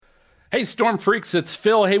Hey, Storm Freaks, it's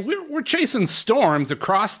Phil. Hey, we're chasing storms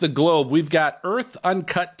across the globe. We've got Earth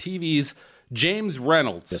Uncut TV's James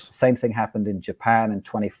Reynolds. The same thing happened in Japan in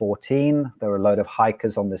 2014. There were a load of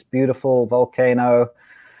hikers on this beautiful volcano,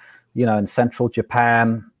 in central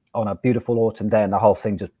Japan on a beautiful autumn day, and the whole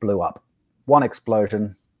thing just blew up. One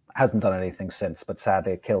explosion, hasn't done anything since, but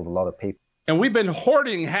sadly it killed a lot of people. And we've been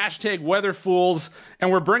hoarding hashtag weather fools,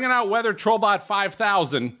 and we're bringing out Weather Trollbot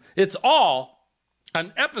 5000. It's all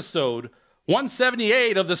on episode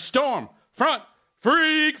 178 of the Storm Front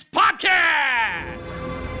Freaks podcast.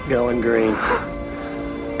 Going green.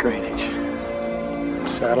 Greenwich.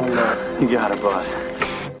 Saddling up. You got it, boss.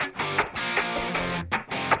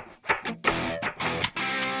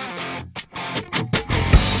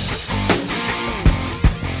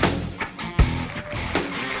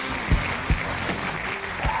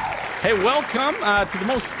 Hey, welcome to the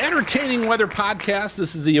most entertaining weather podcast.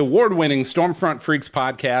 This is the award-winning Stormfront Freaks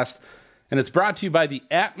podcast, and it's brought to you by the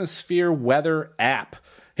Atmosphere Weather app.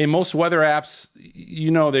 Hey, most weather apps,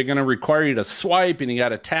 they're going to require you to swipe, and you got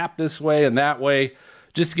to tap this way and that way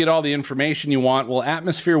just to get all the information you want. Well,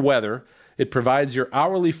 Atmosphere Weather, it provides your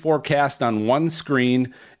hourly forecast on one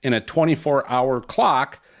screen in a 24-hour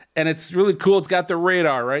clock, and it's really cool. It's got the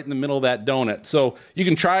radar right in the middle of that donut. So you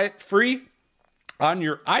can try it free on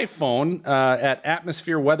your iPhone at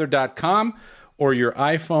atmosphereweather.com or your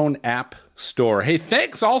iPhone app store. Hey,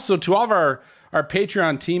 thanks also to all of our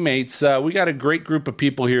Patreon teammates. We got a great group of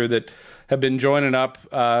people here that have been joining up,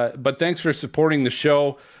 but thanks for supporting the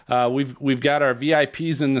show. We've got our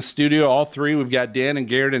VIPs in the studio, all three. We've got Dan and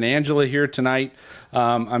Garrett and Angela here tonight.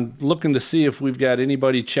 I'm looking to see if we've got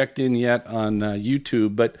anybody checked in yet on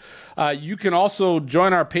YouTube, but you can also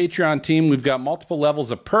join our Patreon team. We've got multiple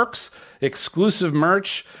levels of perks, exclusive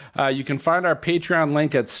merch. You can find our Patreon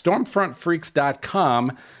link at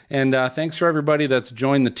stormfrontfreaks.com, and thanks for everybody that's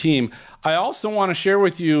joined the team. I also want to share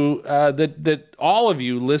with you that all of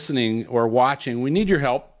you listening or watching, we need your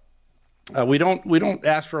help. We don't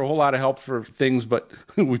ask for a whole lot of help for things, but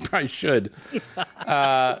we probably should.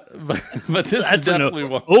 But this is definitely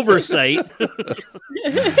one oversight.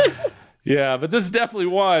 Yeah, but this is definitely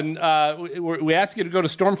one. We ask you to go to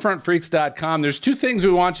stormfrontfreaks.com. There's two things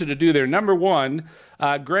we want you to do there. Number one,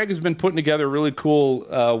 Greg has been putting together a really cool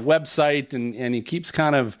website, and he keeps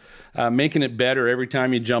kind of making it better every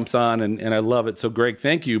time he jumps on, and I love it. So, Greg,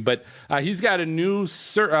 thank you. But he's got a new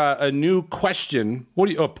question. What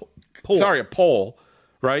do you? Poll. Sorry, a poll,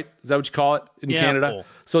 right? Is that what you call it in Canada? Poll.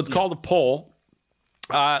 So it's called a poll.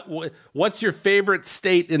 What's your favorite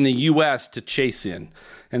state in the U.S. to chase in?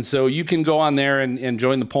 And so you can go on there and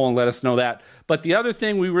join the poll and let us know that. But the other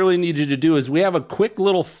thing we really need you to do is we have a quick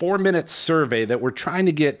little 4-minute survey that we're trying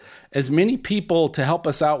to get as many people to help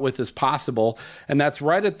us out with as possible. And that's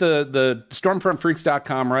right at the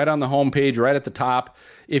stormfrontfreaks.com, right on the homepage, right at the top.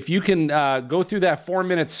 If you can go through that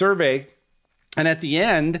 4-minute survey, and at the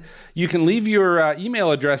end, you can leave your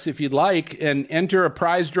email address if you'd like and enter a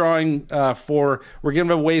prize drawing we're giving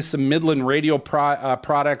away some Midland radio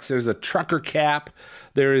products. There's a trucker cap.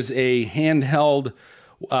 There's a handheld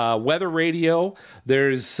weather radio.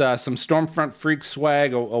 There's some Stormfront Freak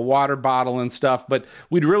swag, a water bottle and stuff. But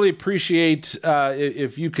we'd really appreciate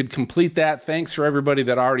if you could complete that. Thanks for everybody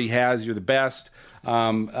that already has. You're the best.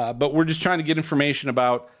 But we're just trying to get information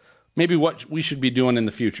about maybe what we should be doing in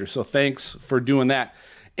the future. So thanks for doing that.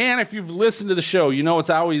 And if you've listened to the show, it's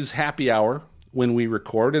always happy hour when we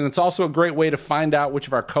record. And it's also a great way to find out which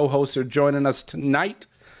of our co-hosts are joining us tonight.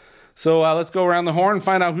 So let's go around the horn and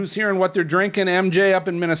find out who's here and what they're drinking. MJ up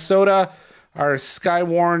in Minnesota, our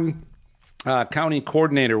Skywarn County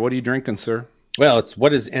coordinator. What are you drinking, sir? Well, it's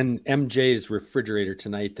what is in MJ's refrigerator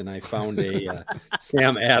tonight, and I found a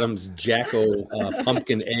Sam Adams Jacko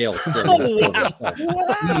pumpkin ale.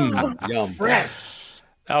 Yum. Fresh.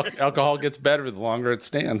 Alcohol gets better the longer it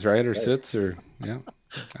stands, right? Or sits, or yeah.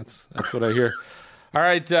 That's what I hear. All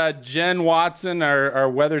right, Jen Watson, our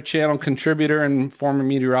Weather Channel contributor and former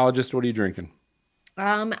meteorologist. What are you drinking?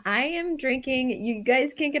 I am drinking. You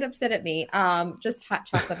guys can't get upset at me. Just hot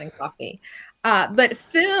chocolate and coffee. But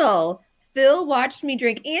Phil watched me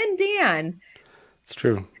drink, and Dan. It's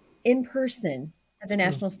true. In person at the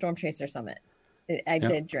National Storm Chaser Summit. I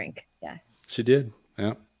did drink. Yes. She did.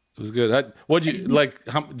 Yeah. It was good. What'd you like?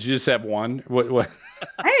 Did you just have one? What?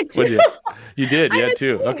 I had two. You did. You had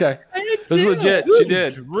two. Okay. It was legit. She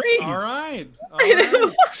did. All right.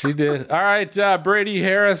 She did. All right. Brady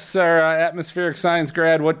Harris, our atmospheric science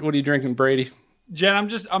grad. What are you drinking, Brady? Jen,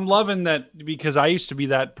 I'm loving that because I used to be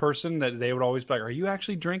that person that they would always be like, "Are you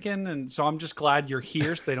actually drinking?" And so I'm just glad you're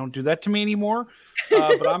here, so they don't do that to me anymore.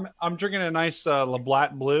 But I'm drinking a nice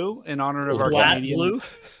Labatt Blue in honor of our Canadian. Blue?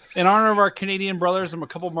 In honor of our Canadian brothers, I'm a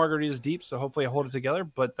couple margaritas deep, so hopefully I hold it together.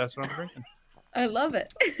 But that's what I'm drinking. I love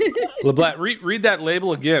it. LeBlanc, read that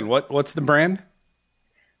label again. What's the brand?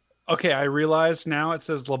 Okay, I realize now it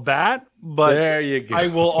says Labatt, but there you go. I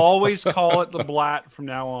will always call it Labatt from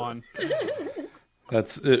now on.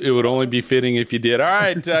 It would only be fitting if you did. All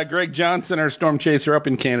right, Greg Johnson, our storm chaser up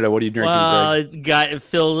in Canada. What are you drinking, Greg?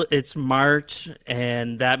 Phil, it's March,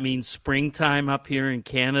 and that means springtime up here in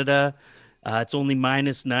Canada. It's only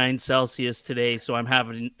 -9 Celsius today, so I'm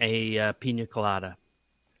having a pina colada.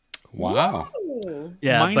 Wow.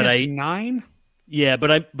 Yeah, -9. Yeah,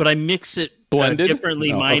 but I mix it blended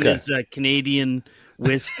differently. Mine is Canadian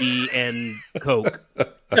whiskey and Coke.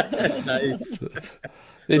 Nice.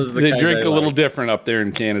 They drink a little different up there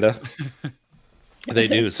in Canada. They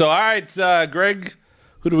do. So, all right, Greg,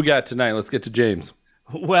 who do we got tonight? Let's get to James.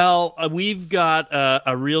 Well, we've got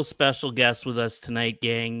a real special guest with us tonight,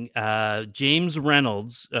 gang. James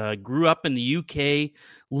Reynolds grew up in the UK,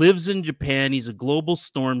 lives in Japan. He's a global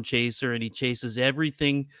storm chaser, and he chases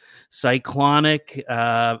everything cyclonic,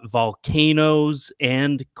 volcanoes,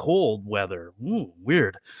 and cold weather.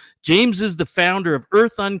 Weird. James is the founder of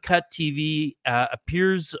Earth Uncut TV,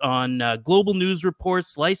 appears on global news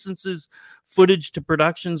reports, licenses footage to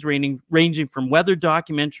productions ranging from weather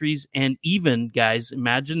documentaries, and even, guys,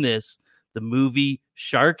 imagine this, the movie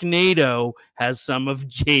Sharknado has some of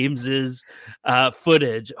James's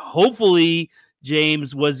footage. Hopefully,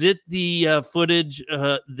 James, was it the footage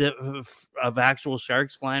of actual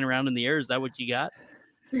sharks flying around in the air? Is that what you got?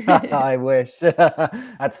 I wish.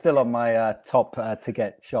 That's still on my top to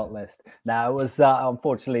get shot list. Now, it was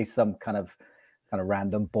unfortunately some kind of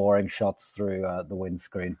random boring shots through the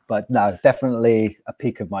windscreen, but no, definitely a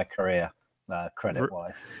peak of my career, credit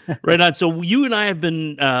wise. Right on. So you and I have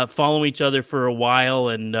been following each other for a while,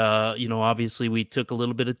 and obviously we took a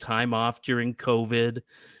little bit of time off during COVID.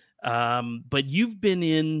 But you've been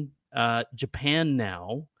in Japan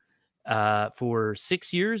now for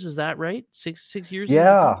 6 years. Is that right? Six years?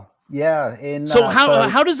 Yeah. So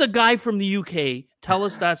how does a guy from the UK tell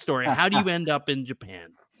us that story? How do you end up in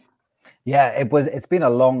Japan? Yeah, it's been a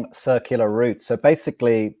long circular route. So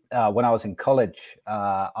basically, when I was in college,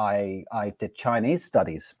 I did Chinese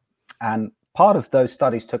studies, and part of those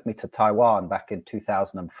studies took me to Taiwan back in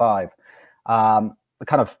 2005. I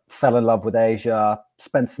kind of fell in love with Asia,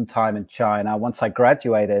 spent some time in China. Once I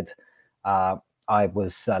graduated, I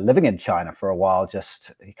was living in China for a while,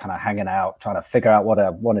 just kind of hanging out, trying to figure out what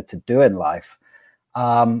I wanted to do in life.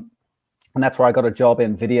 And that's where I got a job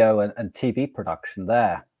in video and TV production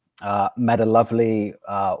there. Met a lovely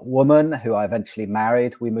woman who I eventually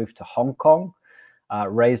married. We moved to Hong Kong,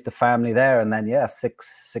 raised a family there. And then,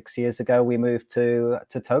 six years ago, we moved to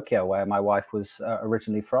Tokyo, where my wife was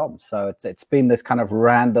originally from. So it's been this kind of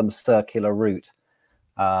random circular route,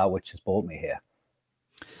 which has brought me here.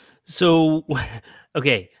 So,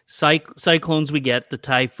 okay, cyclones, we get the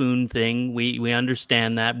typhoon thing. We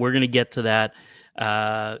understand that. We're going to get to that.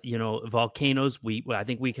 Volcanoes. I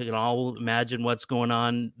think we can all imagine what's going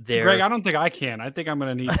on there. Greg, I don't think I can. I think I'm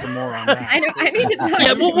going to need some more on that. I know. I need to talk.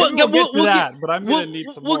 Yeah, we'll get to that, but I'm going to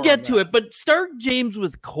need some more. We'll get to it. But start, James,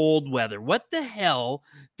 with cold weather. What the hell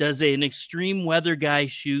does an extreme weather guy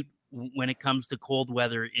shoot when it comes to cold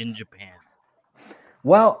weather in Japan?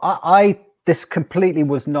 Well, this completely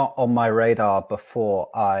was not on my radar before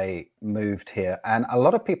I moved here. And a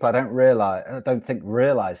lot of people I don't think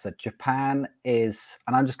realize that Japan is,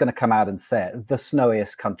 and I'm just going to come out and say it, the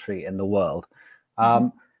snowiest country in the world.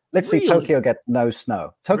 Literally, really? Tokyo gets no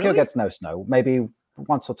snow. Gets no snow, maybe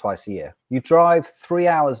once or twice a year. You drive 3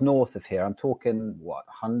 hours north of here. I'm talking,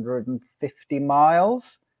 150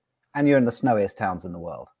 miles? And you're in the snowiest towns in the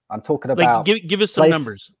world. I'm talking about... Give us some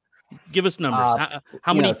numbers. Give us numbers.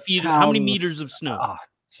 How many feet? How many meters of snow?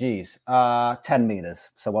 10 meters.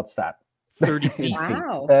 So what's that? 30 feet.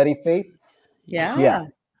 Wow. 30 feet. Yeah,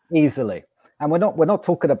 easily. And we're not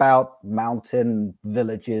talking about mountain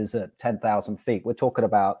villages at 10,000 feet. We're talking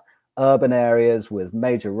about urban areas with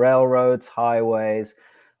major railroads, highways,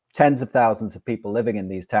 tens of thousands of people living in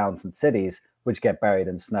these towns and cities, which get buried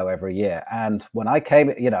in snow every year. And when I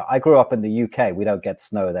came, I grew up in the UK. We don't get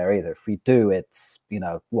snow there either. If we do, it's,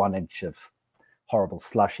 1 inch of horrible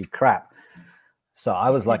slushy crap. So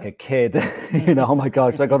I was like a kid, oh my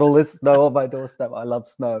gosh, I got all this snow on my doorstep. I love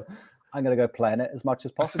snow. I'm going to go play in it as much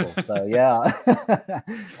as possible. So yeah,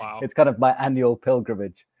 wow. It's kind of my annual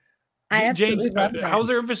pilgrimage. James, how's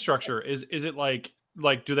their infrastructure? Is it like,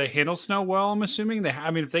 do they handle snow well? I'm assuming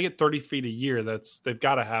if they get 30 feet a year, they've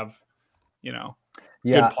got to have,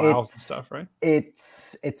 Yeah, good plows and stuff, right?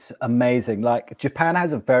 It's amazing. Like Japan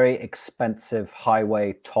has a very expensive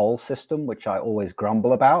highway toll system, which I always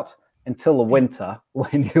grumble about until the winter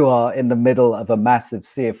when you are in the middle of a massive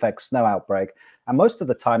sea effect snow outbreak. And most of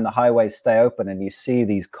the time the highways stay open and you see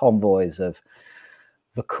these convoys of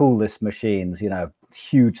the coolest machines,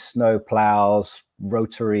 huge snow plows,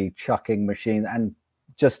 rotary chucking machine, and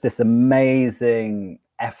just this amazing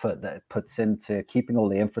effort that it puts into keeping all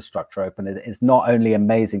the infrastructure open is not only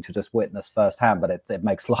amazing to just witness firsthand, but it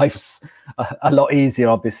makes life a lot easier,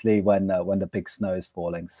 obviously, when the big snow is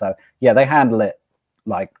falling. So yeah, they handle it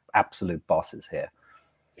like absolute bosses here.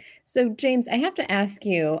 So James, I have to ask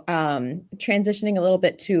you, transitioning a little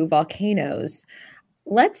bit to volcanoes,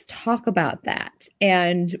 let's talk about that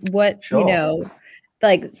and what, Sure.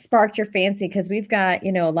 like sparked your fancy, because we've got,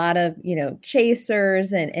 a lot of,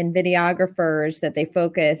 chasers and videographers that they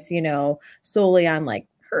focus, solely on like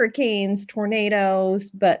hurricanes, tornadoes,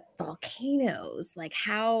 but volcanoes, like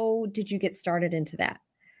how did you get started into that?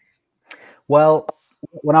 Well,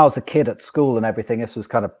 when I was a kid at school and everything, this was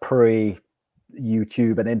kind of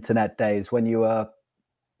pre-YouTube and internet days when you were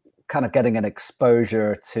kind of getting an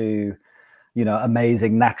exposure to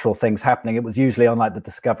amazing natural things happening. It was usually on like the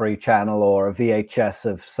Discovery Channel or a VHS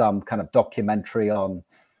of some kind of documentary on,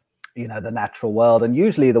 the natural world. And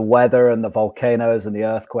usually the weather and the volcanoes and the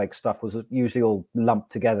earthquake stuff was usually all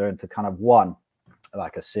lumped together into kind of one,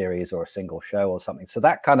 like a series or a single show or something. So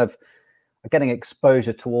that kind of getting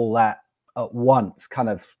exposure to all that at once kind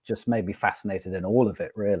of just made me fascinated in all of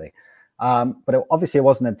it, really. But obviously it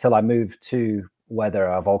wasn't until I moved to where there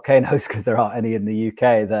are volcanoes, because there aren't any in the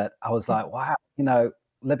UK, that I was like, wow,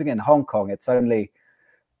 living in Hong Kong, it's only,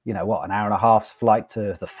 an hour and a half's flight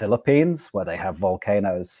to the Philippines where they have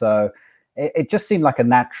volcanoes. So it just seemed like a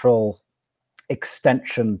natural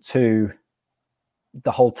extension to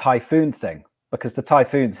the whole typhoon thing, because the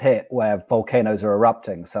typhoons hit where volcanoes are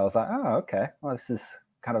erupting. So I was like, oh, okay, well, this is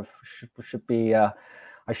kind of should be, I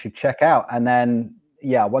should check out. And then,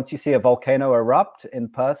 yeah, once you see a volcano erupt in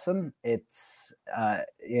person, it's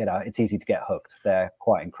it's easy to get hooked. They're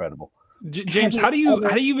quite incredible. James, how do you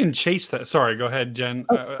even chase that? Sorry, go ahead, Jen.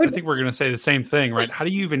 I think we're going to say the same thing, right? How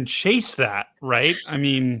do you even chase that, right? I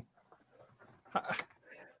mean,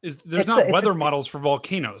 there's not weather models for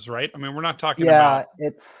volcanoes, right? I mean, we're not talking about. Yeah,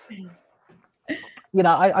 it's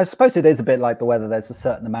I suppose it is a bit like the weather. There's a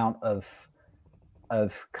certain amount of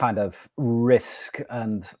kind of risk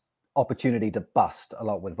and opportunity to bust a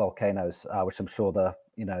lot with volcanoes, which I'm sure the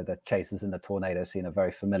chasers in the tornado scene are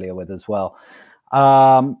very familiar with as well.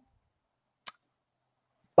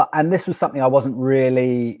 And this was something I wasn't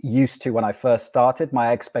really used to when I first started.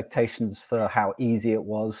 My expectations for how easy it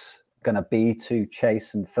was going to be to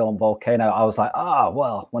chase and film volcano, I was like,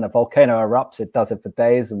 well, when a volcano erupts, it does it for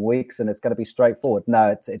days and weeks, and it's going to be straightforward.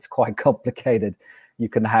 No, it's quite complicated. You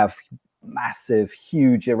can have massive,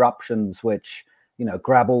 huge eruptions, which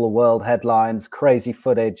grab all the world headlines, crazy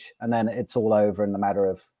footage, and then it's all over in a matter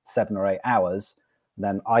of 7 or 8 hours. And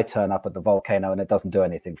then I turn up at the volcano and it doesn't do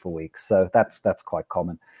anything for weeks. So that's quite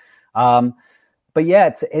common. But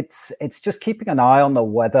yeah, it's just keeping an eye on the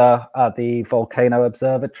weather, the volcano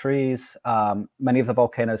observatories. Many of the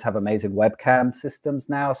volcanoes have amazing webcam systems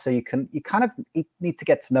now, so you kind of need to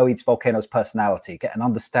get to know each volcano's personality, get an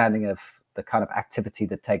understanding of the kind of activity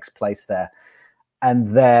that takes place there.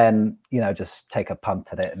 And then, just take a punt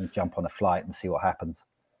at it and jump on a flight and see what happens.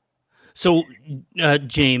 So,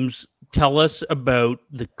 James, tell us about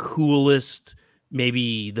the coolest,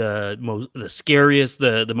 maybe the scariest,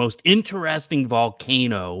 the most interesting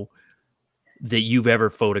volcano that you've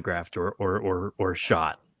ever photographed or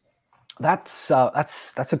shot. That's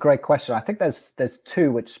a great question. I think there's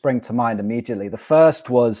two which spring to mind immediately. The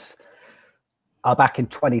first was back in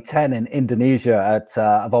 2010 in Indonesia at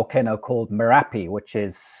a volcano called Merapi, which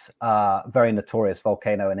is a very notorious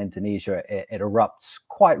volcano in Indonesia. It erupts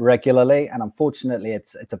quite regularly, and unfortunately,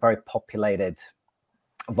 it's a very populated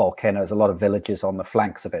volcano. There's a lot of villages on the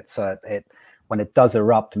flanks of it, so when it does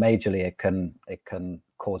erupt majorly, it can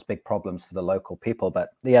cause big problems for the local people. But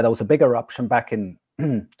yeah, there was a big eruption back in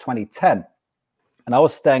 2010, and I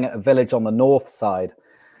was staying at a village on the north side,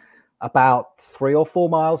 about 3 or 4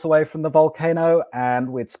 miles away from the volcano,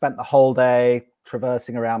 and we'd spent the whole day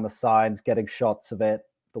traversing around the signs, getting shots of it.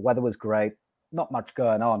 The weather was great, not much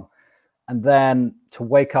going on. And then to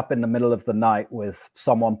wake up in the middle of the night with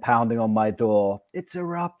someone pounding on my door, it's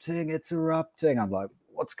erupting. I'm like,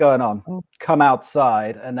 what's going on? Come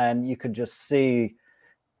outside, and then you can just see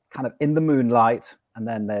kind of in the moonlight, and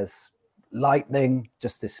then there's lightning,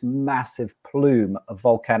 just this massive plume of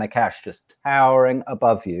volcanic ash just towering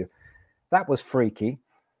above you. That was freaky.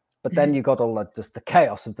 But then you got all just the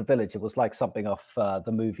chaos of the village. It was like something off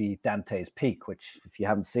the movie Dante's Peak, which if you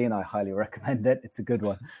haven't seen, I highly recommend it. It's a good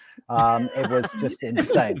one. It was just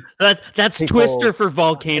insane. That's people... Twister for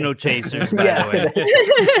volcano chasers, by the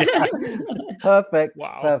way. Perfect,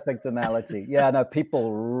 perfect analogy. Yeah, no,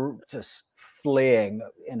 people just fleeing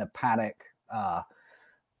in a panic,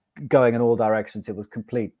 going in all directions. It was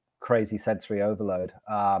complete crazy sensory overload.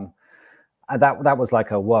 And that was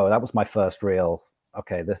like whoa, that was my first real,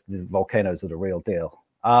 okay, the volcanoes are the real deal.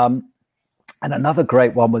 And another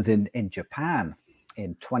great one was in Japan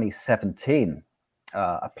in 2017,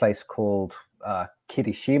 a place called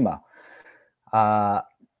Kirishima.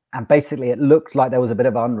 And basically it looked like there was a bit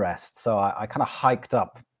of unrest. So I kind of hiked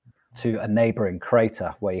up to a neighboring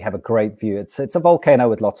crater where you have a great view. It's a volcano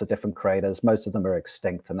with lots of different craters. Most of them are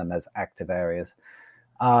extinct, and then there's active areas.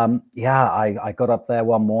 I got up there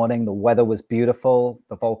one morning. The weather was beautiful.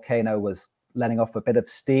 The volcano was letting off a bit of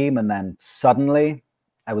steam, and then suddenly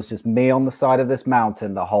it was just me on the side of this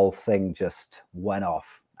mountain. The whole thing just went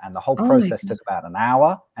off, and the whole process took about an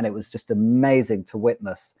hour, and it was just amazing to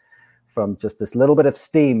witness from just this little bit of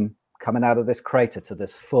steam coming out of this crater to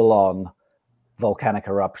this full-on volcanic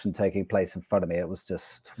eruption taking place in front of me. It was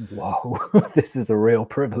just, whoa, this is a real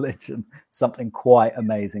privilege and something quite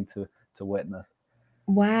amazing to witness.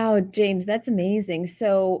 Wow, James, that's amazing.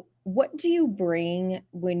 So what do you bring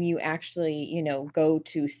when you actually, go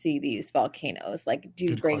to see these volcanoes? Like, do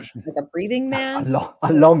you bring like a breathing mask?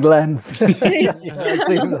 A long lens.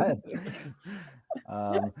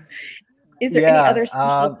 Is there any other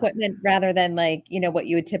special equipment rather than like, what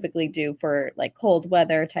you would typically do for like cold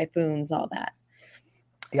weather, typhoons, all that?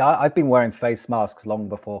 Yeah, I've been wearing face masks long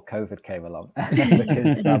before COVID came along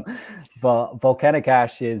because volcanic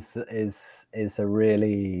ash is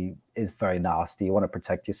very nasty. You want to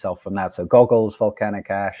protect yourself from that. So goggles, volcanic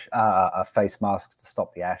ash, a face mask to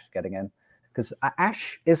stop the ash getting in. Because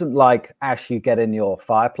ash isn't like ash you get in your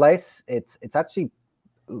fireplace. It's actually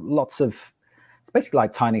it's basically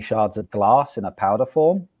like tiny shards of glass in a powder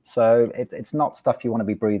form. So it's not stuff you want to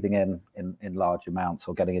be breathing in large amounts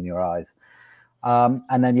or getting in your eyes.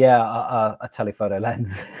 And then, a telephoto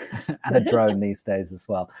lens and a drone these days as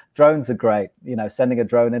well. Drones are great. Sending a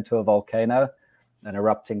drone into a volcano, an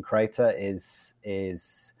erupting crater is a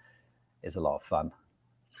lot of fun.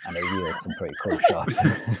 And it yields some pretty cool shots.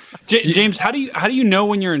 James, how do you know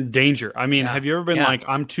when you're in danger? I mean, have you ever been like,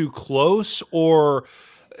 I'm too close? Or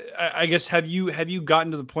I guess, have you gotten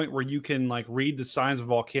to the point where you can like read the signs of a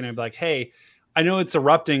volcano and be like, hey, I know it's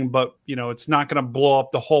erupting, but it's not going to blow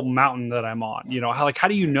up the whole mountain that I'm on. How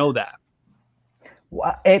do you know that?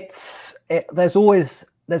 Well, there's always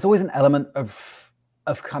an element of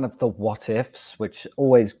kind of the what ifs, which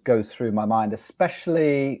always goes through my mind,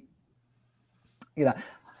 especially, the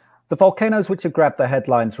volcanoes which have grabbed the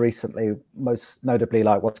headlines recently, most notably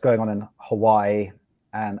like what's going on in Hawaii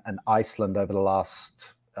and Iceland over the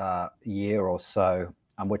last year or so,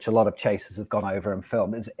 and which a lot of chasers have gone over and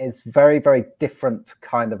filmed, is very, very different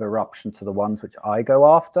kind of eruption to the ones which I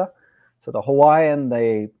go after. So the Hawaiian,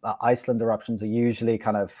 the Iceland eruptions are usually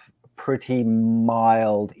kind of pretty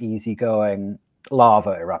mild, easygoing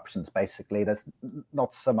lava eruptions, basically. There's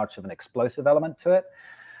not so much of an explosive element to it.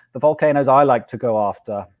 The volcanoes I like to go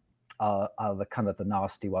after are the kind of the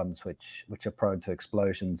nasty ones, which are prone to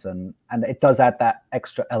explosions. And it does add that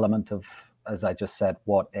extra element of, as I just said,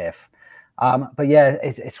 what if. But yeah,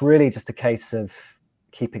 it's really just a case of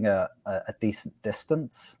keeping a decent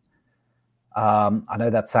distance. I know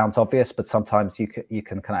that sounds obvious, but sometimes you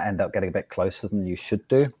can kind of end up getting a bit closer than you should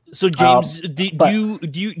do. So James, do you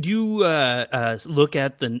look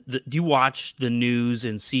at do you watch the news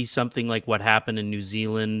and see something like what happened in New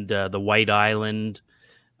Zealand, the White Island,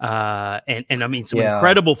 and I mean some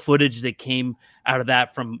incredible footage that came out of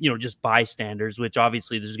that from just bystanders, which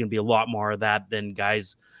obviously there's going to be a lot more of that than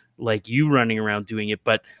guys like you running around doing it.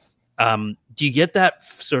 But do you get that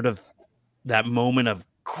sort of that moment of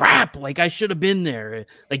crap, like I should have been there?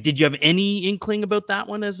 Like, did you have any inkling about that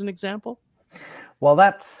one as an example? Well,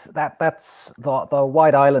 that's the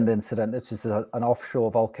White Island incident. This is an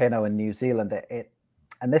offshore volcano in New Zealand.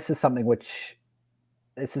 And this is something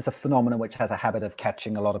this is a phenomenon which has a habit of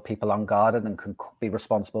catching a lot of people unguarded and can be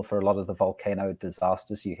responsible for a lot of the volcano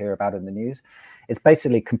disasters you hear about in the news. It's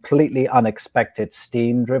basically completely unexpected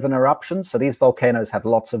steam-driven eruptions. So these volcanoes have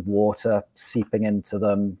lots of water seeping into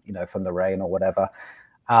them, from the rain or whatever.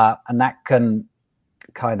 And that can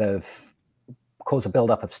kind of cause a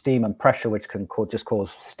buildup of steam and pressure, which can just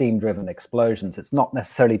cause steam-driven explosions. It's not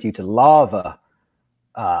necessarily due to lava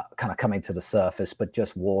kind of coming to the surface, but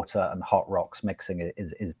just water and hot rocks mixing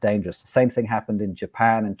is dangerous. The same thing happened in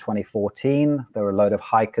Japan in 2014. There were a load of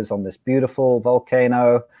hikers on this beautiful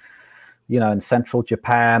volcano, in central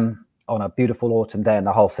Japan on a beautiful autumn day, and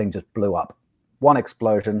the whole thing just blew up. One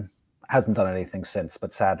explosion, hasn't done anything since,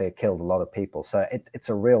 but sadly it killed a lot of people. So it's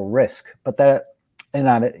a real risk. But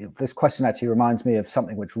this question actually reminds me of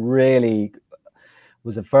something which really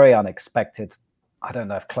was a very unexpected, I don't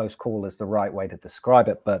know if close call is the right way to describe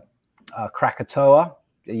it, but Krakatoa,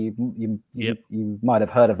 you might have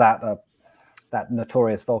heard of that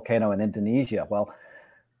notorious volcano in Indonesia. Well,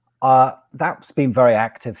 that's been very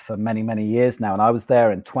active for many, many years now. And I was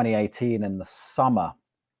there in 2018 in the summer,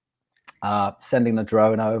 sending the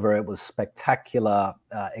drone over. It was spectacular,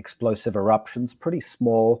 explosive eruptions, pretty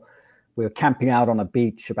small. We were camping out on a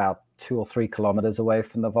beach about 2 or 3 kilometers away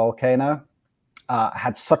from the volcano.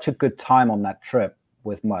 Had such a good time on that trip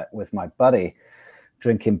with my buddy,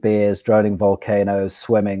 drinking beers, droning volcanoes,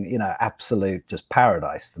 swimming, absolute just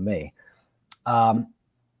paradise for me. And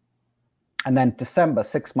then December,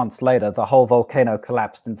 6 months later, the whole volcano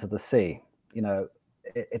collapsed into the sea.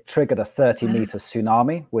 It triggered a 30-meter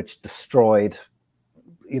tsunami, which destroyed,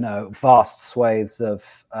 vast swathes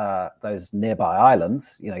of those nearby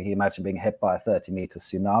islands. You imagine being hit by a 30-meter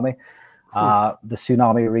tsunami. The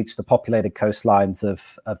tsunami reached the populated coastlines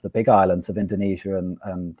of the big islands of Indonesia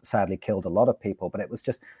and sadly killed a lot of people. But it was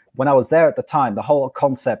just, when I was there at the time, the whole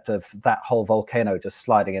concept of that whole volcano just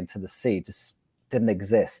sliding into the sea just didn't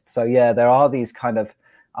exist. So yeah, there are these kind of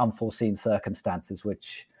unforeseen circumstances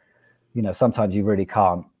which, sometimes you really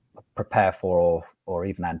can't prepare for or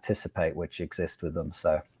even anticipate, which exist with them.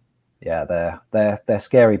 So yeah, they're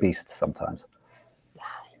scary beasts sometimes.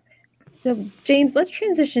 So, James, let's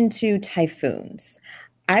transition to typhoons.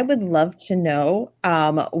 I would love to know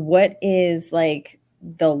what is like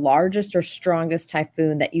the largest or strongest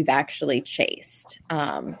typhoon that you've actually chased,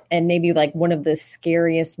 and maybe like one of the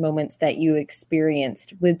scariest moments that you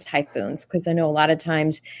experienced with typhoons, because I know a lot of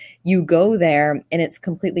times you go there and it's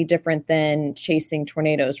completely different than chasing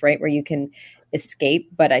tornadoes, right? Where you can escape,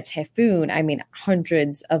 but a typhoon, I mean,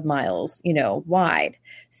 hundreds of miles, wide.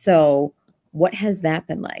 So what has that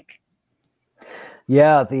been like?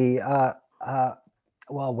 Yeah,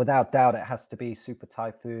 well, without doubt, it has to be Super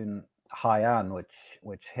Typhoon Haiyan,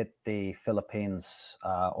 which hit the Philippines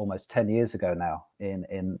almost 10 years ago now.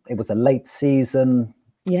 It was a late season.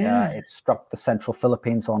 Yeah, it struck the central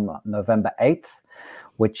Philippines on November 8th,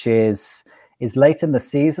 which is late in the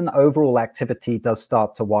season. Overall activity does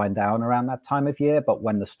start to wind down around that time of year, but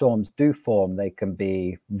when the storms do form, they can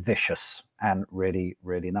be vicious and really,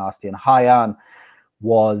 really nasty. And Haiyan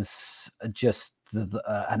was just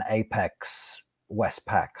an apex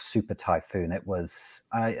Westpac super typhoon. It was,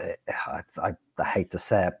 I hate to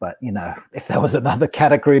say it, but if there was another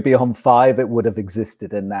category beyond 5, it would have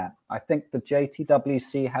existed in that. I think the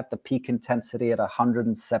JTWC had the peak intensity at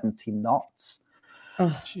 170 knots,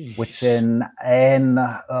 which in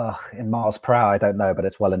miles per hour, I don't know, but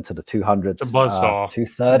it's well into the 200s. It's a buzzsaw.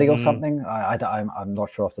 230 or something. I'm not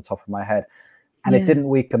sure off the top of my head. And it didn't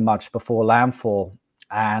weaken much before landfall.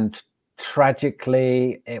 And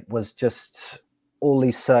tragically, it was just all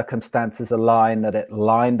these circumstances aligned that it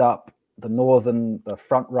lined up the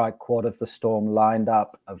front right quarter of the storm lined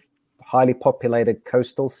up a highly populated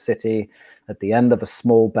coastal city at the end of a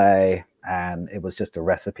small bay. And it was just a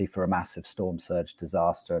recipe for a massive storm surge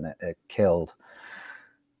disaster. And it killed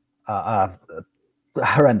a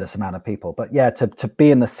horrendous amount of people. But yeah, to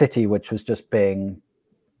be in the city, which was just being,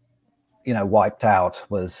 wiped out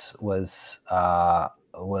was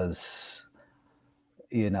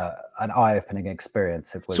an eye-opening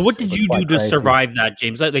experience. It was, so what did you do to crazy. Survive that,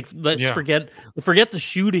 James? Let's forget the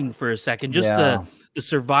shooting for a second, just the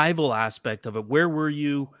survival aspect of it. Where were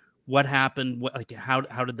you? What happened? How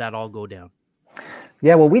did that all go down?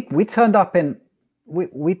 Yeah, well, we turned up in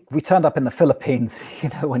we turned up in the Philippines.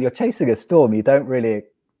 When you're chasing a storm, you don't really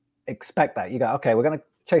expect that. You go, okay, we're going to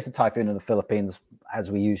chase a typhoon in the Philippines,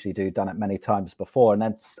 as we usually do, done it many times before. And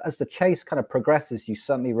then as the chase kind of progresses, you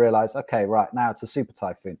suddenly realize, okay, right, now it's a super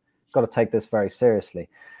typhoon. Got to take this very seriously.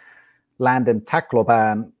 Land in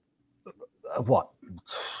Tacloban,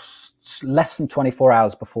 less than 24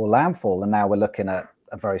 hours before landfall. And now we're looking at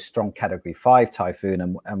a very strong Category 5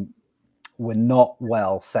 typhoon, and we're not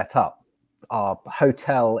well set up. Our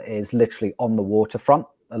hotel is literally on the waterfront,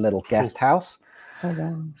 a little guest house. Oh,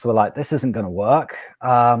 wow. So we're like, this isn't going to work.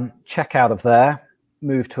 Check out of there,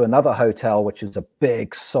 move to another hotel, which is a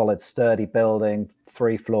big, solid, sturdy building,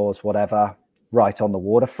 3 floors, whatever, right on the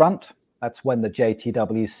waterfront. That's when the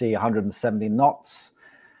JTWC 170 knots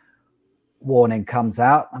warning comes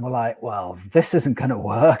out, and we're like, well, this isn't going to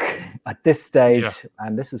work at this stage. Yeah.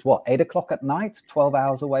 And this is 8 o'clock at night, 12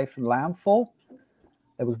 hours away from landfall.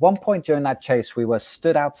 There was one point during that chase we were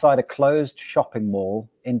stood outside a closed shopping mall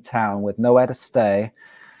in town with nowhere to stay,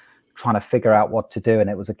 trying to figure out what to do. And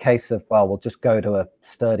it was a case of, well, we'll just go to a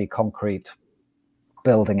sturdy concrete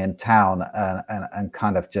building in town and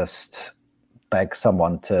kind of just beg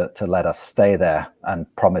someone to let us stay there and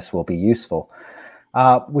promise we'll be useful.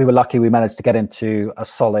 We were lucky. We managed to get into a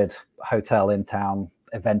solid hotel in town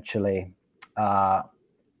eventually,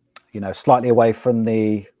 slightly away from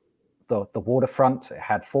the waterfront. It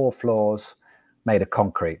had 4 floors made of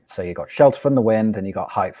concrete. So you got shelter from the wind and you got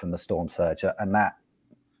height from the storm surge. And that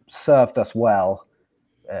served us well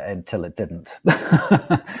until it didn't,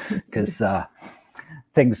 because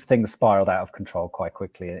things spiraled out of control quite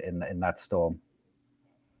quickly in that storm.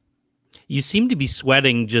 You seem to be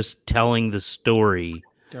sweating just telling the story.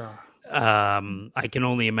 Yeah. I can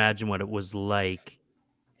only imagine what it was like.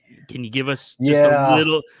 Can you give us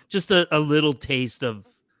just a little taste of?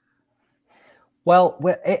 Well,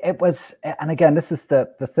 it was, and again, this is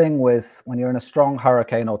the thing with when you're in a strong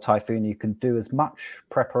hurricane or typhoon, you can do as much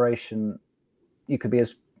preparation. You could be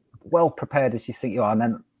as well prepared as you think you are, and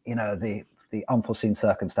then the unforeseen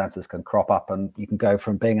circumstances can crop up, and you can go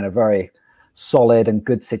from being in a very solid and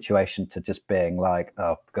good situation to just being like,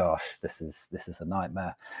 oh gosh, this is a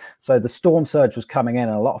nightmare. So the storm surge was coming in,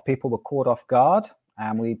 and a lot of people were caught off guard.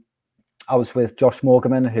 And I was with Josh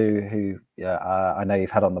Morgan, who I know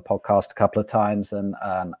you've had on the podcast a couple of times, and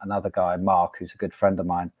another guy, Mark, who's a good friend of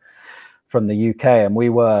mine from the UK, and we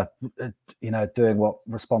were, doing what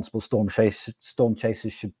responsible storm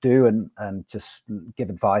chasers should do, and just give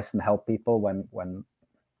advice and help people when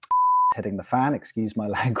hitting the fan. Excuse my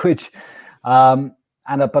language. But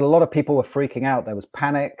a lot of people were freaking out. There was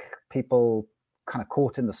panic. People kind of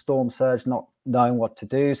caught in the storm surge, not knowing what to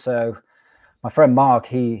do. So my friend Mark,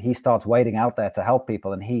 he starts wading out there to help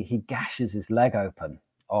people, and he gashes his leg open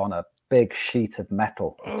on a big sheet of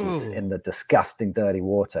metal, which is in the disgusting, dirty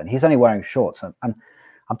water. And he's only wearing shorts. And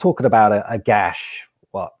I'm talking about a gash,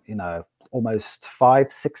 almost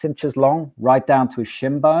 5-6 inches long, right down to his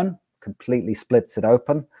shin bone, completely splits it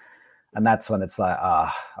open. And that's when it's like,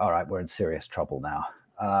 all right, we're in serious trouble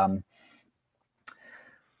now.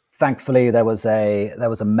 Thankfully, there was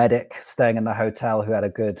a medic staying in the hotel who had a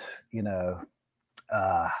good,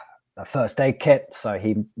 a first aid kit. So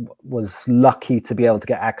he was lucky to be able to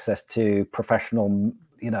get access to professional,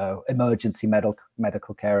 emergency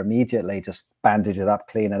medical care immediately, just bandage it up,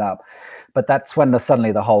 clean it up. But that's when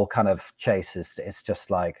suddenly the whole kind of chase is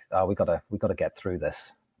just like, we got to get through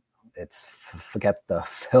this. It's forget the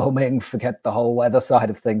filming, forget the whole weather side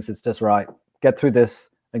of things. It's just right, get through this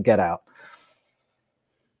and get out.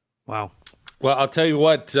 Wow. Well, I'll tell you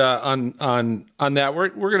what, on that, we're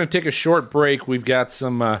going to take a short break. We've got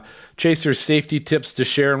some Chaser safety tips to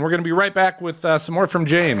share, and we're going to be right back with some more from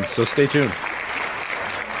James. So stay tuned.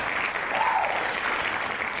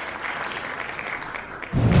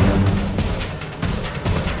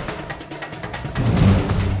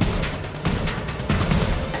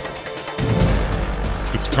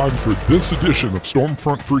 It's time for this edition of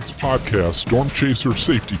Stormfront Freaks podcast, Storm Chaser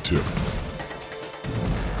Safety Tip.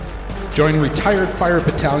 Join retired Fire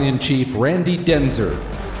Battalion Chief Randy Denzer,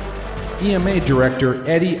 EMA Director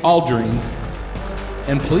Eddie Aldring,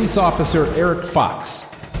 and Police Officer Eric Fox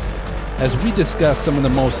as we discuss some of the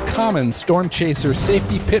most common storm chaser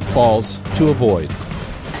safety pitfalls to avoid.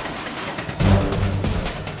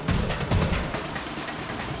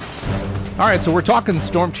 All right, so we're talking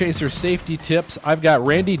storm chaser safety tips. I've got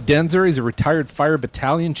Randy Denzer. He's a retired Fire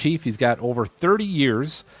Battalion Chief. He's got over 30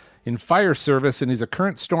 years in fire service, and he's a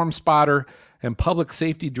current storm spotter and public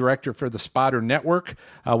safety director for the Spotter Network.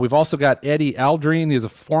 We've also got Eddie Aldring. He's a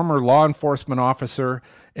former law enforcement officer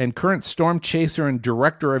and current storm chaser and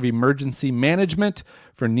director of emergency management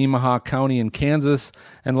for Nemaha County in Kansas.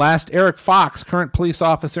 And last, Eric Fox, current police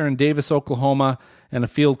officer in Davis, Oklahoma, and a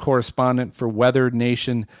field correspondent for Weather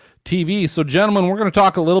Nation TV. So, gentlemen, we're going to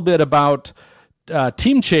talk a little bit about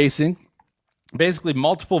team chasing, basically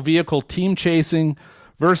multiple vehicle team chasing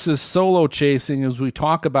versus solo chasing as we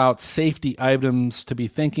talk about safety items to be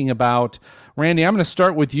thinking about. Randy, I'm going to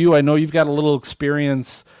start with you. I know you've got a little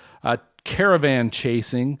experience caravan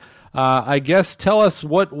chasing. I guess tell us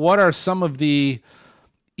what are some of the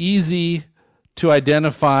easy to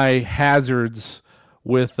identify hazards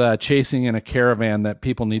with chasing in a caravan that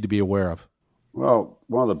people need to be aware of? Well,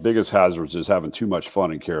 one of the biggest hazards is having too much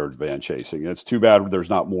fun in caravan chasing. It's too bad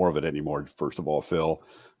there's not more of it anymore, first of all, Phil.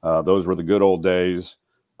 Those were the good old days.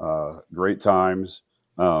 Great times.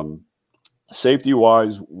 Safety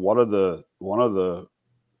wise, one of the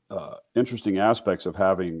interesting aspects of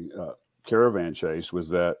having caravan chase was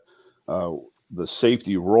that the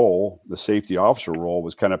safety officer role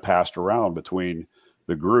was kind of passed around between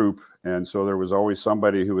the group. And so there was always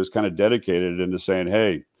somebody who was kind of dedicated into saying,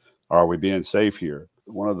 hey, are we being safe here?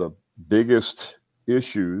 One of the biggest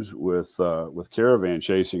issues with caravan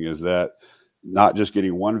chasing is that not just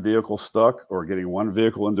getting one vehicle stuck or getting one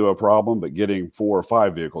vehicle into a problem, but getting 4 or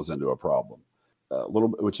 5 vehicles into a problem.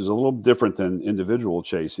 Which is a little different than individual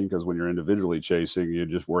chasing, because when you're individually chasing, you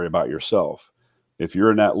just worry about yourself. If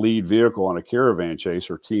you're in that lead vehicle on a caravan chase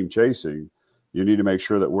or team chasing, you need to make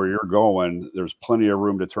sure that where you're going, there's plenty of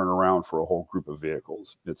room to turn around for a whole group of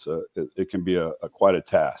vehicles. It can be quite a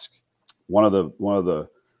task. One of the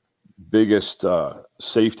biggest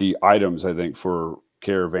safety items, I think, for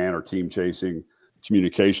caravan or team chasing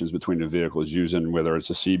communications between the vehicles, using whether it's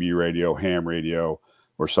a CB radio, ham radio,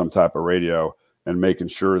 or some type of radio, and making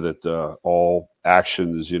sure that all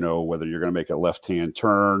actions, whether you're going to make a left-hand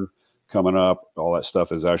turn coming up, all that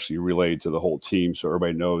stuff is actually relayed to the whole team, so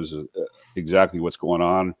everybody knows exactly what's going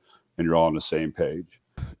on and you're all on the same page.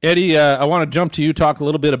 Eddie, I want to jump to you, talk a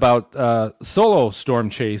little bit about solo storm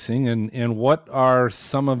chasing and what are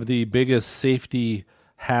some of the biggest safety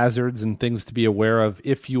hazards and things to be aware of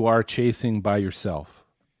if you are chasing by yourself.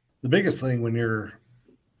 The biggest thing when you're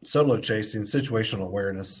solo chasing, situational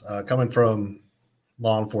awareness, coming from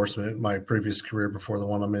law enforcement, my previous career before the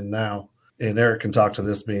one I'm in now, and Eric can talk to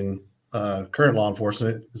this being current law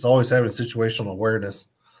enforcement, is always having situational awareness.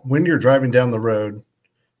 When you're driving down the road,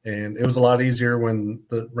 and it was a lot easier when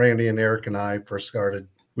Randy and Eric and I first started,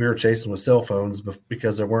 we were chasing with cell phones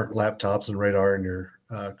because there weren't laptops and radar in your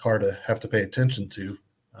car to have to pay attention to.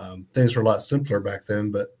 Things were a lot simpler back then,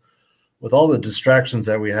 but with all the distractions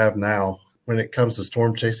that we have now when it comes to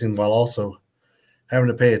storm chasing, while also having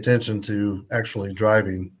to pay attention to actually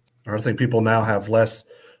driving, I think people now have less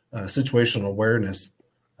situational awareness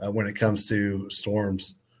when it comes to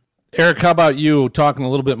storms. Eric, how about you, talking a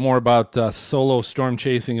little bit more about solo storm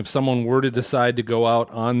chasing? If someone were to decide to go out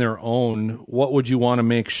on their own, what would you want to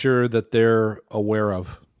make sure that they're aware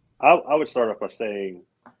of? I would start off by saying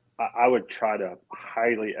I would try to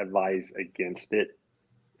highly advise against it,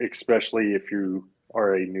 especially if you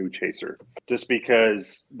are a new chaser, just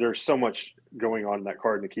because there's so much going on in that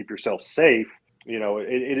car, and to keep yourself safe,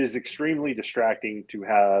 it is extremely distracting to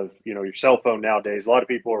have, your cell phone nowadays. A lot of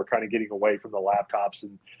people are kind of getting away from the laptops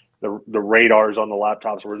and the radars on the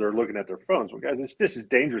laptops where they're looking at their phones. Well, guys, this is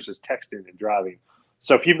dangerous as texting and driving.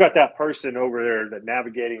 So if you've got that person over there that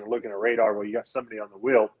navigating and looking at radar while you got somebody on the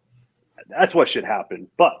wheel, that's what should happen.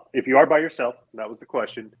 But if you are by yourself, that was the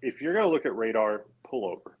question. If you're going to look at radar, pull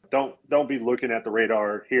over. Don't be looking at the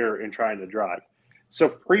radar here and trying to drive. So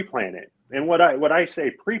pre-plan it. And what I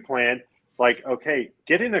say pre-plan, like, okay,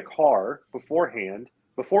 get in a car beforehand,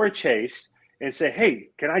 before a chase, and say, hey,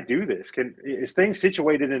 can I do this? Is things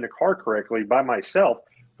situated in the car correctly by myself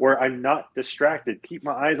where I'm not distracted? Keep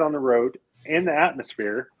my eyes on the road and the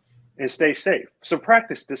atmosphere and stay safe. So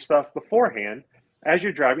practice this stuff beforehand as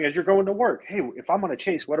you're driving, as you're going to work. Hey, if I'm on a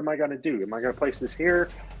chase, what am I going to do? Am I going to place this here?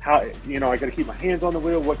 How, I got to keep my hands on the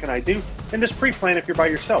wheel. What can I do? And just pre-plan if you're by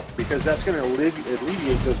yourself, because that's going to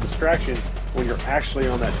alleviate those distractions when you're actually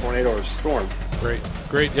on that tornado or storm.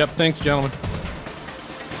 Great. Yep. Thanks, gentlemen.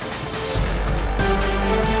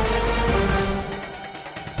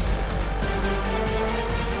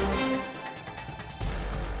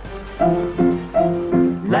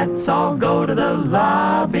 Let's all go to the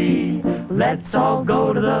lobby. Let's all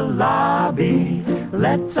go to the lobby.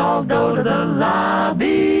 Let's all go to the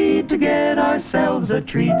lobby to get ourselves a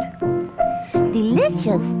treat.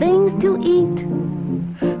 Delicious things to eat.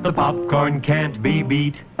 The popcorn can't be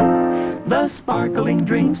beat. The sparkling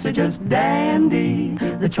drinks are just dandy.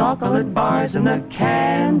 The chocolate bars and the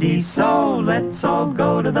candy. So let's all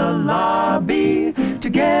go to the lobby to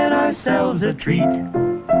get ourselves a treat.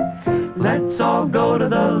 Let's all go to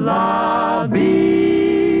the lobby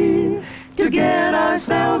to get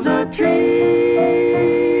ourselves a treat.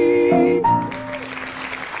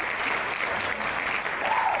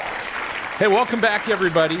 Hey, welcome back,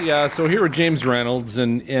 everybody. So here with James Reynolds,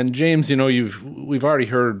 and James, we've already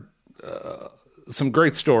heard some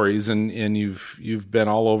great stories, and you've been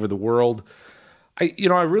all over the world. I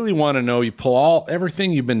really want to know, you pull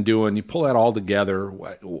everything you've been doing, you pull that all together.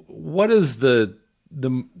 What is the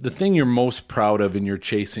thing you're most proud of in your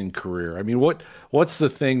chasing career? I mean, what's the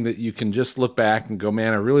thing that you can just look back and go,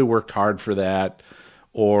 man, I really worked hard for that,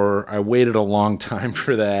 or I waited a long time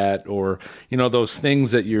for that, or those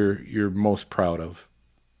things that you're most proud of?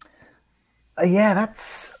 Yeah,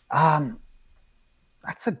 that's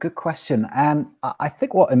That's a good question. And I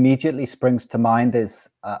think what immediately springs to mind is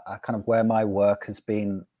kind of where my work has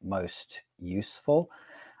been most useful.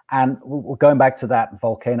 And we're going back to that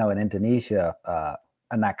volcano in Indonesia,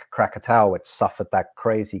 Anak Krakatau, which suffered that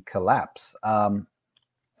crazy collapse.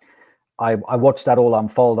 I watched that all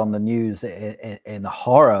unfold on the news in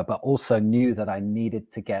horror, but also knew that I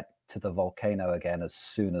needed to get to the volcano again as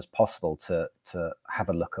soon as possible to have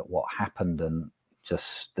a look at what happened and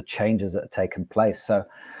just the changes that had taken place. So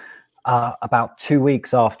about 2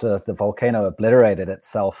 weeks after the volcano obliterated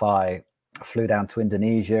itself, I flew down to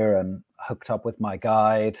Indonesia and hooked up with my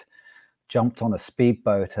guide, jumped on a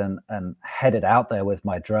speedboat and headed out there with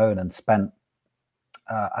my drone and spent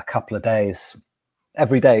a couple of days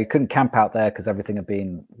every day. Couldn't camp out there because everything had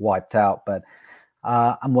been wiped out, but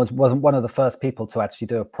and wasn't one of the first people to actually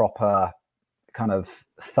do a proper kind of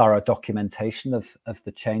thorough documentation of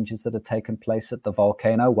the changes that had taken place at the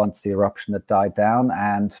volcano once the eruption had died down.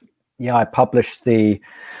 And yeah, I published the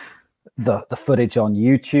footage on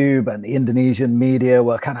YouTube, and the Indonesian media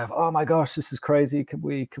were kind of, oh my gosh, this is crazy. Can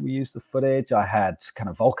we use the footage? I had kind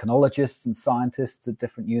of volcanologists and scientists at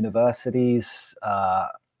different universities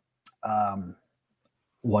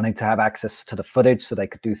wanting to have access to the footage so they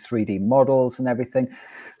could do 3D models and everything.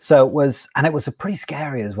 So it was a pretty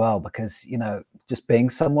scary as well, because, you know, just being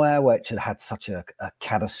somewhere which had such a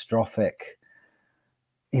catastrophic,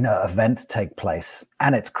 you know, event take place,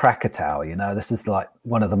 and it's Krakatau, you know, this is like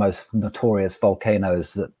one of the most notorious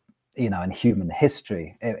volcanoes that, you know, in human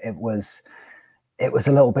history. It was a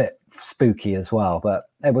little bit spooky as well, but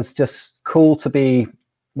it was just cool to be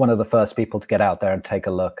one of the first people to get out there and take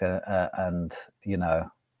a look and, you know,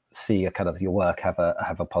 see a kind of your work have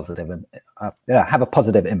a positive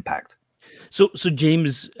impact. So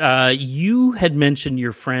James, you had mentioned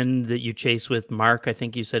your friend that you chase with, Mark, I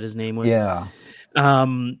think you said his name was. Yeah.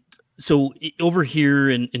 So over here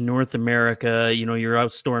in North America, you know, you're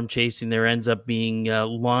out storm chasing. There ends up being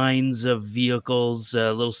lines of vehicles,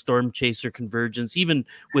 little storm chaser convergence. Even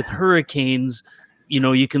with hurricanes, you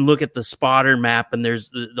know, you can look at the spotter map and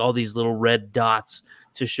there's all these little red dots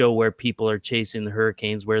to show where people are chasing the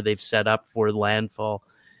hurricanes, where they've set up for landfall.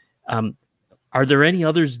 Are there any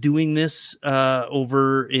others doing this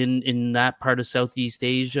over in that part of Southeast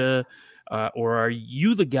Asia, or are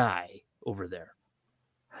you the guy over there?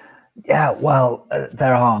 Yeah, well,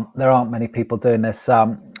 there aren't many people doing this.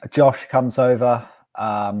 Josh comes over.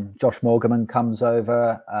 Josh Morgaman comes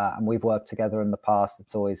over, and we've worked together in the past.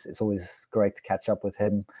 It's always great to catch up with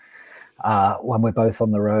him when we're both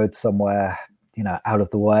on the road somewhere, you know, out of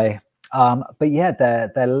the way. But yeah,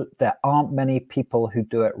 there aren't many people who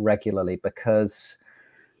do it regularly because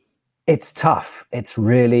it's tough. It's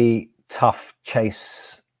really tough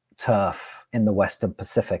chase turf in the Western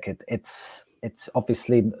Pacific. It's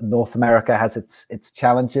obviously North America has its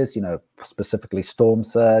challenges, you know, specifically storm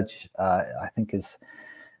surge, I think is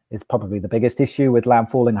probably the biggest issue with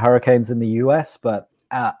landfalling hurricanes in the US. But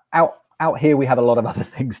out here, we have a lot of other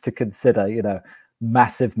things to consider, you know,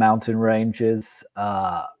 massive mountain ranges.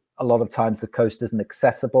 A lot of times the coast isn't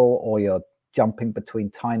accessible, or you're jumping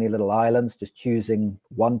between tiny little islands, just choosing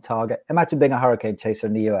one target. Imagine being a hurricane chaser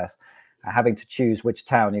in the US, having to choose which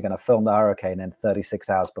town you're going to film the hurricane in 36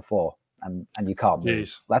 hours before. And you can't move.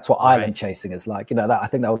 Jeez. That's what island chasing is like. You know, I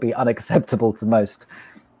think that would be unacceptable to most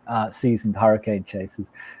seasoned hurricane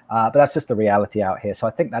chasers. But that's just the reality out here. So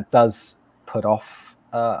I think that does put off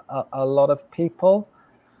a lot of people.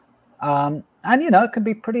 And, you know, it can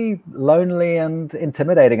be pretty lonely and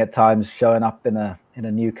intimidating at times, showing up in a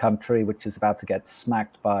new country which is about to get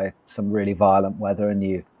smacked by some really violent weather, and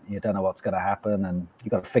you don't know what's going to happen, and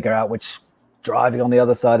you got to figure out which driving on the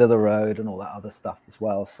other side of the road and all that other stuff as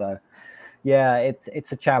well. So yeah,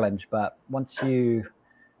 it's a challenge, but once you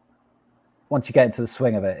get into the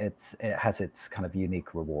swing of it, it has its kind of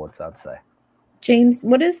unique rewards, I'd say. James,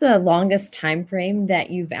 what is the longest time frame that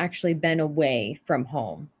you've actually been away from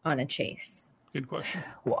home on a chase? Good question.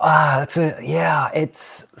 Well,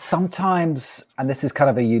 it's sometimes, and this is kind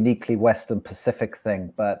of a uniquely Western Pacific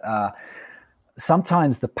thing, but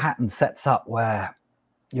sometimes the pattern sets up where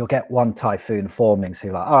you'll get one typhoon forming. So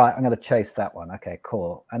you're like, all right, I'm going to chase that one. Okay,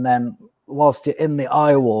 cool. And then whilst you're in the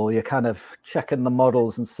eye wall, you're kind of checking the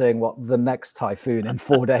models and seeing what the next typhoon in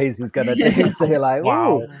 4 days is going to do. So you're like,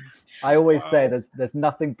 wow. I always say there's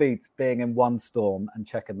nothing beats being in one storm and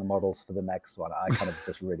checking the models for the next one. I kind of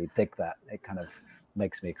just really dig that. It kind of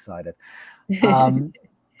makes me excited. And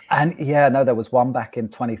yeah, no, there was one back in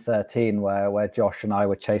 2013 where Josh and I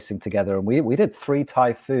were chasing together, and we did 3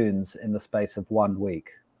 typhoons in the space of 1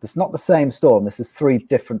 week. It's not the same storm. This is 3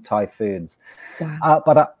 different typhoons. Wow.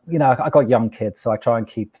 But I got young kids, so I try and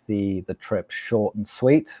keep the trip short and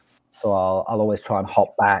sweet. So I'll always try and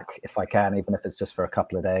hop back if I can, even if it's just for a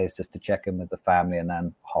couple of days, just to check in with the family and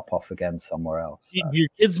then hop off again somewhere else. So. Your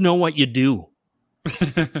kids know what you do.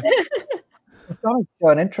 I'm starting to show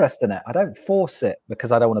an interest in it. I don't force it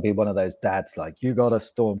because I don't want to be one of those dads like, you got a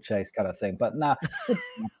storm chase kind of thing. But nah.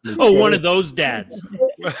 One of those dads.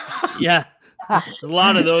 Yeah. There's a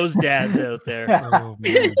lot of those dads out there. Oh,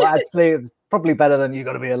 well, actually, it's probably better than you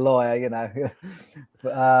got to be a lawyer,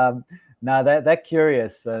 No, they're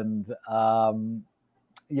curious. And,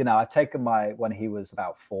 I've taken when he was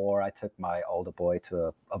about 4, I took my older boy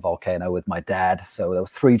to a volcano with my dad. So there were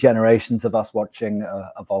 3 generations of us watching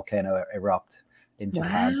a volcano erupt in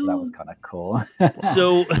Japan. Wow. So that was kind of cool.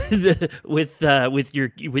 So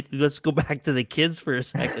let's go back to the kids for a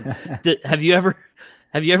second. Have you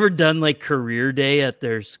ever done like career day at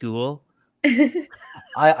their school?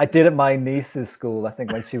 I did at my niece's school, I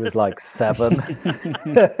think when she was like 7.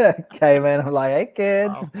 Came in, I'm like, hey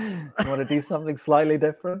kids, you want to do something slightly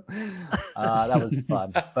different? That was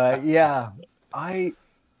fun. But yeah, I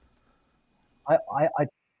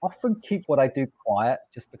often keep what I do quiet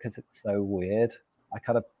just because it's so weird. I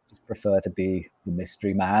kind of just prefer to be the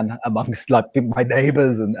mystery man amongst like my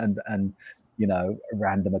neighbors and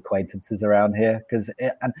random acquaintances around here.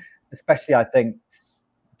 And especially I think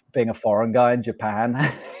being a foreign guy in Japan,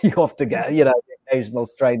 you often get, the occasional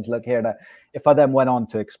strange look here. And if I then went on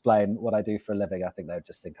to explain what I do for a living, I think they would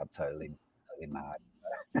just think I'm totally mad.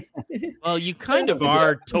 Well, you kind of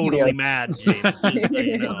are totally mad, James. Just so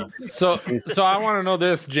you know. So I want to know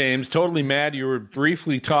this, James. Totally mad. You were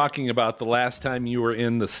briefly talking about the last time you were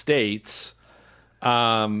in the States,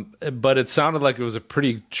 but it sounded like it was a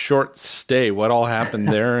pretty short stay. What all happened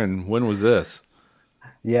there, and when was this?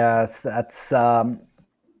 Yes, that's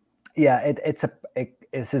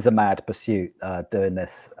this is a mad pursuit doing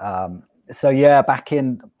this. So yeah, back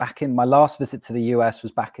in my last visit to the US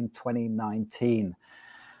was back in 2019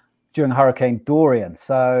 during Hurricane Dorian.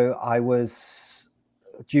 So I was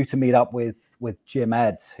due to meet up with Jim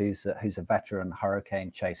Edds, who's a veteran hurricane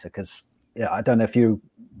chaser, because I don't know if you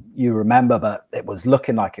remember, but it was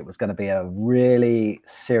looking like it was going to be a really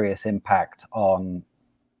serious impact on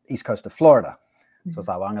east coast of Florida. So I was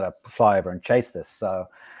like, well, I'm going to fly over and chase this. So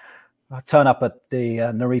I turn up at the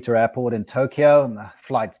Narita airport in Tokyo, and the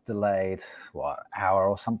flight's delayed, an hour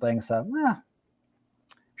or something. So,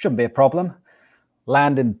 shouldn't be a problem.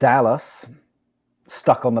 Land in Dallas,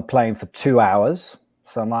 stuck on the plane for 2 hours.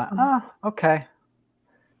 So I'm like, okay.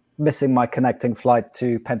 Missing my connecting flight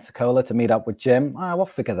to Pensacola to meet up with Jim. We'll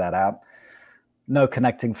figure that out. No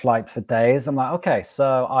connecting flight for days. I'm like, okay,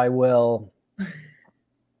 so I will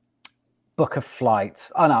book a flight.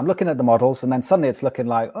 Oh no, I'm looking at the models, and then suddenly it's looking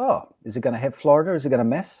like, is it going to hit Florida? Is it going to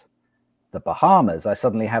miss the Bahamas? I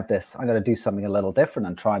suddenly have this, I'm going to do something a little different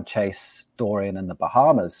and try and chase Dorian in the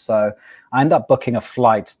Bahamas. So I end up booking a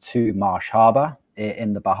flight to Marsh Harbor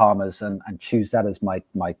in the Bahamas and choose that as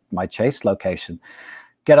my chase location.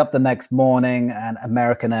 Get up the next morning, and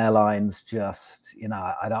American Airlines just,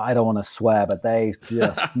 I don't want to swear, but they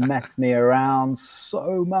just mess me around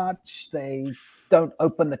so much. They don't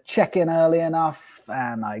open the check-in early enough,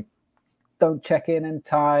 and I don't check in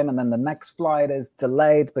time, and then the next flight is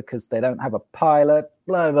delayed because they don't have a pilot,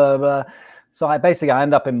 blah, blah, blah. So I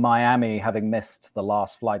end up in Miami, having missed the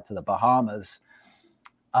last flight to the Bahamas,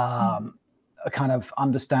 kind of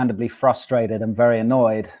understandably frustrated and very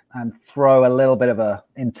annoyed, and throw a little bit of a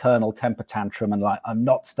internal temper tantrum and like, I'm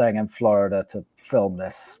not staying in Florida to film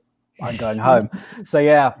this. I'm going home. So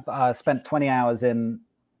yeah, I spent 20 hours in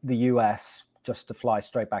the US just to fly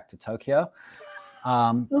straight back to Tokyo.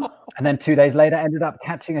 And then 2 days later, ended up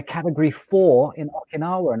catching a Category 4 in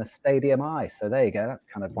Okinawa in a Stadium I. So there you go. That's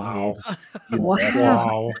kind of wow.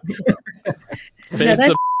 Wow.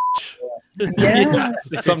 Yeah.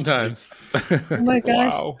 Sometimes. Oh my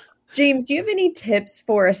gosh. Wow. James, do you have any tips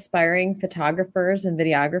for aspiring photographers and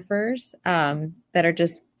videographers that are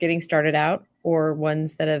just getting started out, or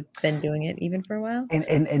ones that have been doing it even for a while?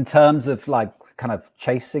 In terms of like kind of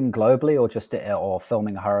chasing globally, or just or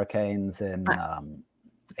filming hurricanes in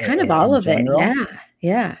kind of all of general? It.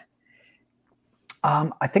 Yeah.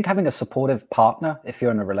 I think having a supportive partner, if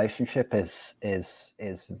you're in a relationship, is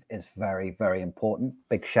very, very important.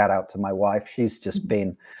 Big shout out to my wife. She's just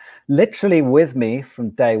been literally with me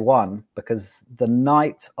from day one, because the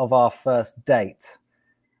night of our first date,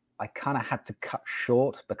 I kind of had to cut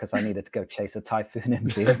short because I needed to go chase a typhoon in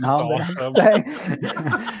Vietnam the awesome. next day.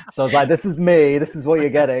 So I was like, this is me. This is what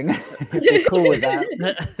you're getting. You're cool with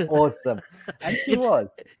that. Awesome. And she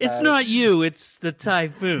was. It's not you. It's the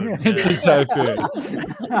typhoon. It's a typhoon.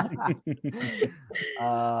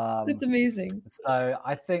 It's amazing. So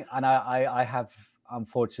I think, and I have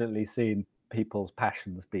unfortunately seen people's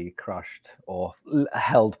passions be crushed or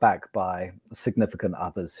held back by significant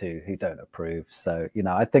others who don't approve. So, you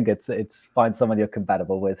know, I think it's find someone you're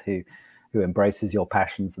compatible with who embraces your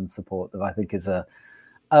passions and support them. I think is a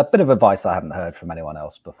bit of advice I haven't heard from anyone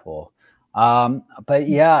else before. But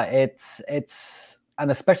yeah, it's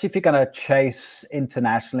and especially if you're going to chase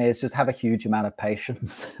internationally, it's just have a huge amount of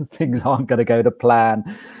patience. Things aren't going to go to plan.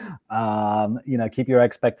 You know, keep your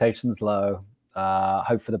expectations low.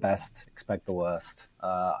 Hope for the best, expect the worst.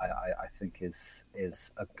 I think is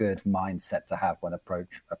a good mindset to have when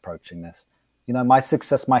approaching this. You know, my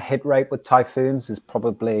hit rate with typhoons is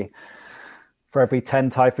probably for every 10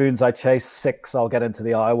 typhoons I chase, 6 I'll get into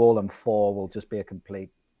the eye wall, and 4 will just be a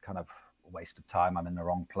complete kind of waste of time. I'm in the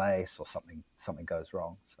wrong place or something goes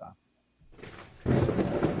wrong. So.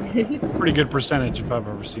 Pretty good percentage if I've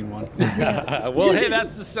ever seen one. Well, hey,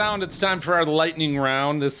 that's the sound. It's time for our lightning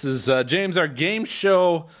round. This is James, our game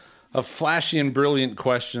show of flashy and brilliant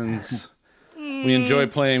questions. We enjoy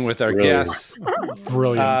playing with our guests.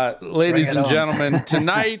 Brilliant. Ladies and gentlemen,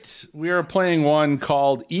 tonight we are playing one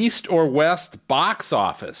called East or West Box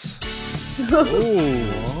Office.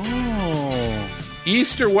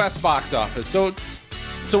 East or West Box Office. So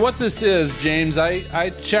what this is, James, I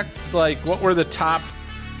checked, like, what were the top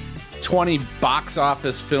 20 box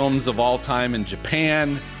office films of all time in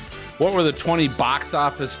Japan? What were the 20 box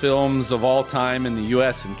office films of all time in the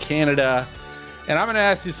US and Canada? And I'm going to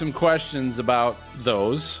ask you some questions about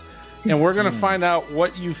those. And we're going to find out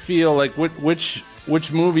what you feel like, which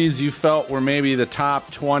movies you felt were maybe the top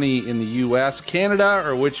 20 in the US, Canada,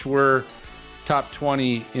 or which were top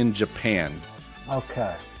 20 in Japan.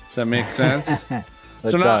 Okay. Does that make sense?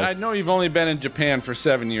 So now, I know you've only been in Japan for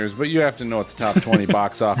 7 years, but you have to know what the top 20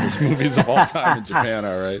 box office movies of all time in Japan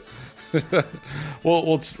are, right?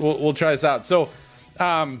 We'll try this out. So,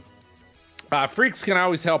 freaks can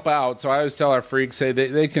always help out. So I always tell our freaks, say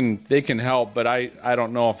they can help, but I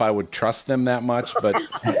don't know if I would trust them that much. But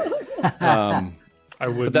I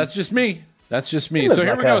would. But that's just me. That's just me. So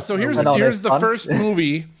here we go. So here's the first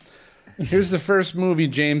movie. Here's the first movie,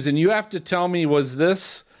 James, and you have to tell me, was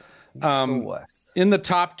this in the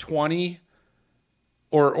top 20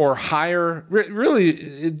 or higher?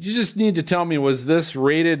 Really, you just need to tell me, was this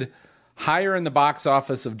rated higher in the box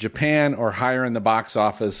office of Japan or higher in the box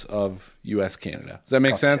office of US, Canada? Does that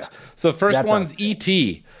make sense? So the first one's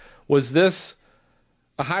E.T. Was this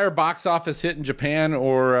a higher box office hit in Japan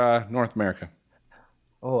or North America?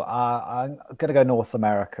 Oh, I'm going to go North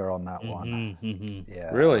America on that one.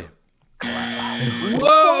 Yeah. Really?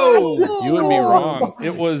 Whoa! You would be wrong.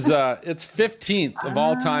 It was it's 15th of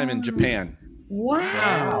all time in Japan.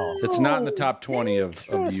 Wow. It's not in the top 20 of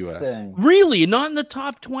the US. Really? Not in the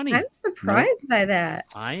top 20? I'm surprised by that.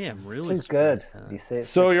 I am really It's good.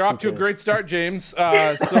 So you're off to a great start, James.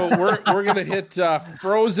 So we're going to hit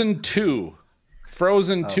Frozen 2.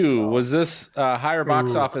 Frozen 2. Was this higher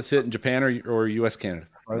box office hit in Japan or US, Canada?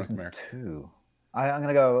 Frozen 2. I'm going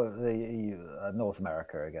to go the North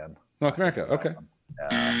America again. North America, okay.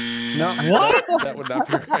 No. What? That would not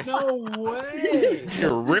be right. No way.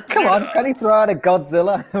 You're ripping Come it on, up. can he throw out a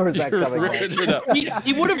Godzilla? Or is that You're coming ripping it up.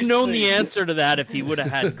 He would have known the answer to that if he would have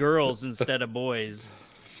had girls instead of boys.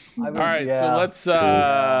 All right, so let's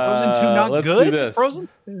Frozen 2 not let's good? do this. Frozen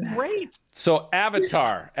great. So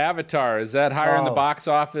Avatar, is that higher in the box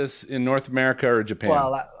office in North America or Japan?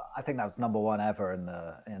 Well, I think that was number one ever in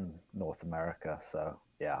North America. So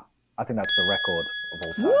yeah, I think that's the record of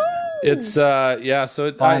all time. It's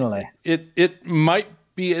So Finally, it might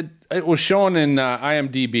be. It was shown in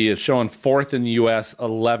IMDb. It's showing 4th in the U.S.,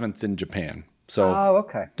 11th in Japan. So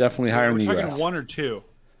okay, definitely higher in the We're U.S. talking 1 or 2.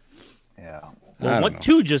 Yeah. Well, what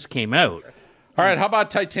 2 just came out? All right, how about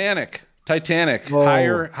Titanic?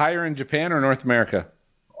 Whoa. higher in Japan or North America?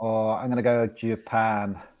 Oh, I'm gonna go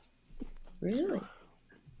Japan. Really?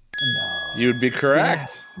 You'd be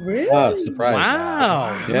correct. Really? Oh, surprise!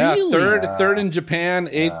 Wow. Yeah, Really? third in Japan,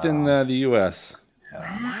 8th in the U.S.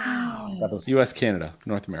 Wow. U.S., Canada,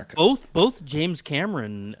 North America. Both James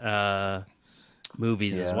Cameron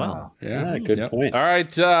movies as well. Yeah, good point. All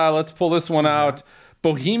right, let's pull this one out.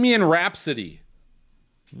 Bohemian Rhapsody.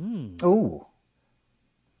 Ooh,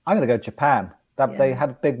 I'm gonna go Japan. They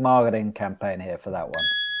had a big marketing campaign here for that one.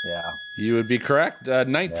 Yeah. You would be correct.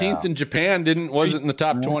 19th in Japan wasn't in the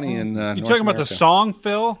top 20 in North You talking about the song,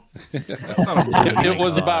 Phil? It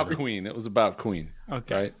was about Queen. It was about Queen.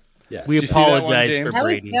 Okay. Right? Yes. We apologize for That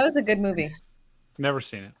Brady. was a good movie. Never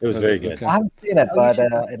seen it. It was very good. I haven't seen it, but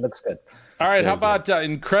it looks good. All right. How about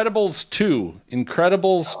Incredibles 2?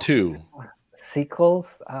 Incredibles 2.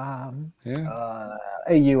 Sequels?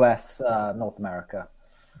 US, North America.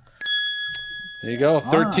 There you go.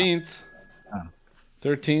 13th.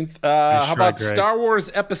 13th. How about Greg. Star Wars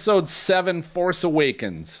Episode 7, Force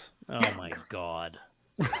Awakens? Oh my God.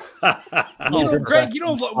 Greg,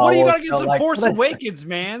 what do you got against the Force Awakens,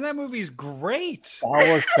 man? That movie's great. Star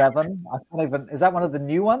Wars 7? I can't even. Is that one of the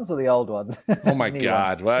new ones or the old ones? Oh my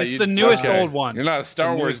God! Well, It's the newest old one. You're not a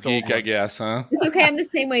Star Wars geek, I guess, huh? It's okay. I'm the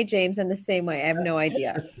same way, James. I'm the same way. I have no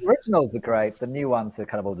idea. The originals are great. The new ones are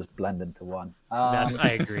kind of all just blend into one.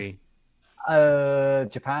 I agree.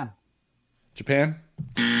 Japan. Japan?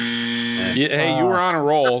 Hey, you were on a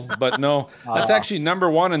roll, but no. That's actually number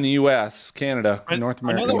 1 in the U.S., Canada, North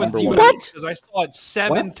America. I know that was number the 1. US because I saw it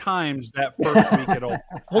 7 times that first week at all.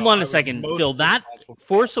 Hold on a second, Phil. That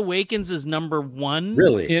Force Awakens is number 1?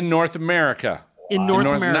 Really? In North America. In North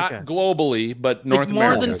America. Not globally, but North more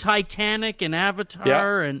America. than Titanic and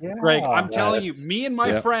Avatar and Greg, I'm telling you, me and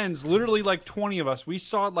my friends, literally like 20 of us, we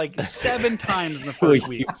saw it like 7 times in the first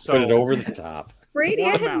week. So Put it over the top. Brady,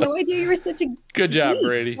 I had no idea you were such a Good job, geek.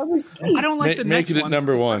 Brady. I don't like the next making it one.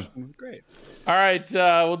 number 1. Great. All right,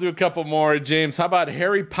 we'll do a couple more. James, how about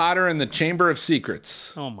Harry Potter and the Chamber of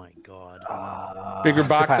Secrets? Oh my God. Bigger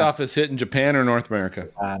box Japan. office hit in Japan or North America?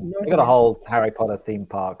 They got a whole Harry Potter theme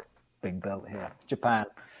park being built here. Japan.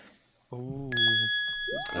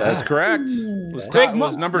 That's correct. Greg,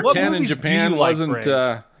 Was number what 10 in movies do Japan. you like,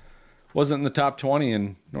 Greg? Wasn't in the top 20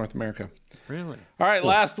 in North America. Really? All right,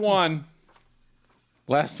 last one.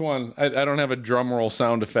 Last one. I don't have a drum roll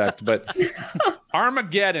sound effect, but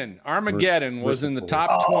Armageddon. Armageddon was in the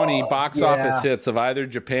top 20 box office hits of either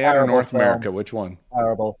Japan or Terrible North film. America. Which one?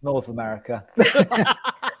 Terrible. North America. No,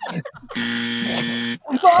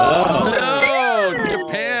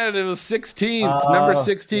 Japan. It was 16th. Number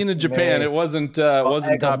 16 in Japan. It wasn't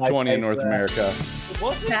top 20 in North America.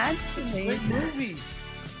 That's amazing. Movie.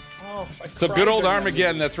 Oh, So good old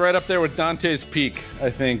Armageddon. That's right up there with Dante's Peak, I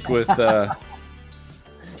think, with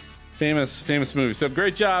famous movie. So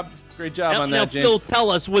great job on Now, that, James. Phil, tell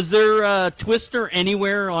us, was there Twister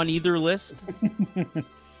anywhere on either list?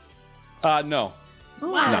 No,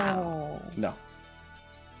 Wow. no.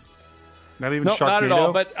 Not even No, Sharknado? not at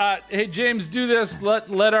all. But hey, James, do this.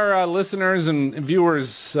 Let our listeners and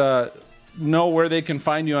viewers know where they can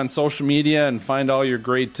find you on social media and find all your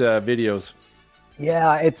great videos.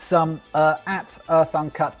 Yeah, it's at Earth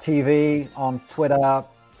Uncut TV on Twitter,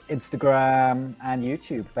 Instagram, and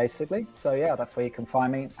YouTube, basically. So yeah, that's where you can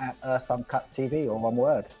find me, at Earth Uncut TV, all one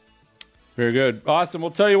word. Very good. Awesome.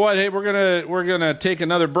 We'll tell you what, hey, we're gonna take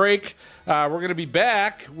another break. We're gonna be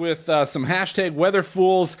back with some hashtag Weather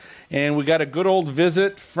Fools, and we got a good old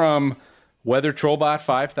visit from Weather Trollbot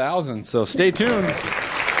 5000. So stay tuned.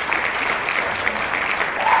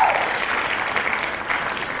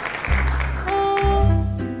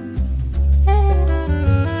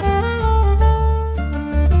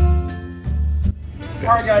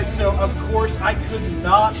 All right, guys, so of course I could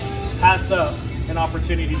not pass up an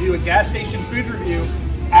opportunity to do a gas station food review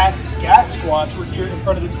at Gas Squatch. We're here in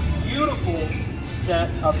front of this beautiful set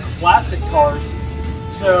of classic cars.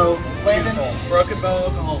 So, Landon, Broken Bow,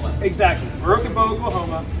 Oklahoma. Exactly, Broken Bow,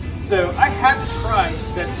 Oklahoma. So I had to try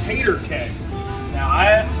the tater keg. Now,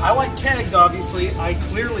 I like kegs, obviously. I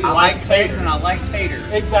clearly like kegs taters. and I like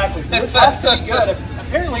taters. Exactly, so this has to be good.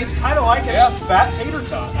 Apparently, it's kind of like a fat tater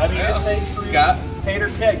tot. I mean, it's a true tater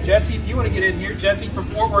keg. Jesse, if you want to get in here, Jesse from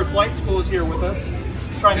Fort Worth Flight School is here with us,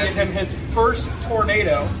 trying to get him his first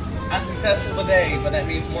tornado. Unsuccessful today, but that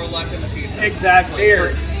means more luck in the future. Exactly.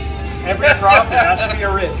 Cheers. Every drop has to be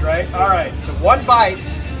a ridge, right? All right, so one bite.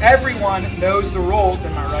 Everyone knows the rules.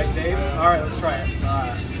 Am I right, Dave? All right, let's try it. All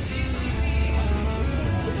right.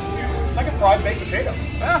 It's like a fried baked potato.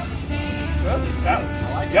 Yeah.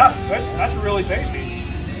 That's really tasty.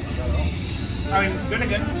 I mean, then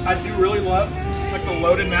again, I do really love like the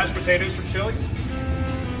loaded mashed potatoes from Chili's.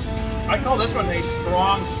 I call this one a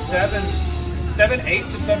strong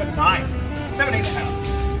 7.8 to 7.9.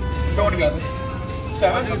 7.8.5. Going to be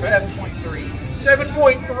 7. Okay. 7.3.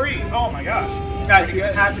 7.3. Oh my gosh. Guys, you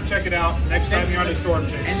have to check it out next time you're on the Storm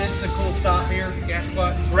Chase. And this is a cool stop here, Gas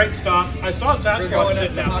Squatch. Great stop. I saw Sasquatch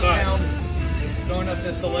sitting outside. Going up to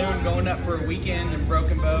the saloon, going up for a weekend in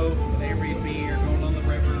Broken Bow with Airbnb or going on the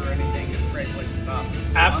river or anything. It's a great place to stop.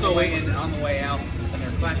 Absolutely. On the way out, and there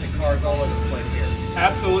are classic cars all over the place here.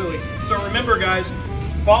 Absolutely. So remember, guys,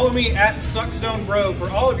 follow me at SuckZoneBro for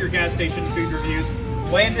all of your gas station food reviews.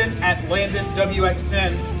 Landon at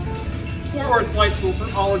LandonWX10 for Flight School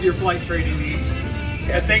for all of your flight trading needs.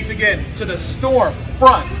 And thanks again to the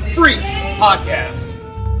Stormfront Freaks podcast.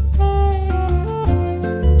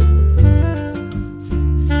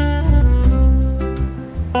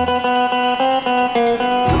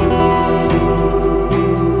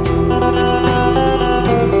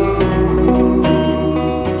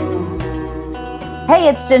 Hey,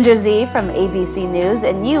 it's Ginger Z from ABC News,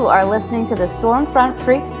 and you are listening to the Stormfront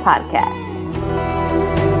Freaks podcast.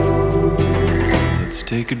 Let's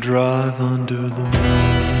take a drive under the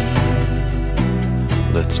moon.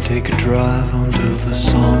 Let's take a drive under the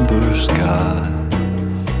somber sky.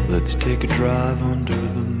 Let's take a drive under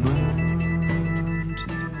the moon.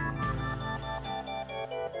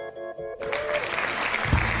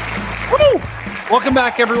 Woo! Welcome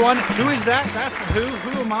back, everyone. Who is that? That's who.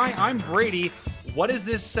 Who am I? I'm Brady. What is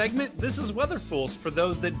this segment? This is Weather Fools. For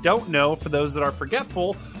those that don't know, for those that are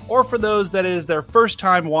forgetful, or for those that is their first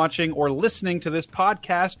time watching or listening to this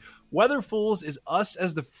podcast, Weather Fools is us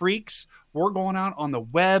as the freaks. We're going out on the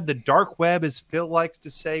web, the dark web, as Phil likes to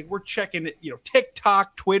say. We're checking it,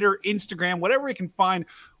 TikTok, Twitter, Instagram, whatever we can find.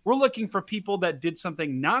 We're looking for people that did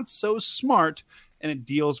something not so smart, and it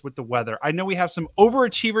deals with the weather. I know we have some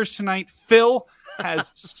overachievers tonight. Phil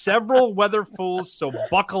has several weather fools, so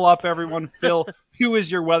buckle up, everyone. Phil, who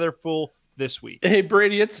is your weather fool this week? Hey,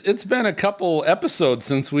 Brady, it's been a couple episodes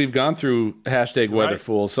since we've gone through #Weather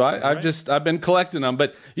Fool, so I've been collecting them.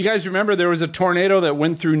 But you guys remember there was a tornado that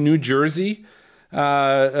went through New Jersey?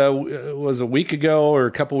 It was a week ago or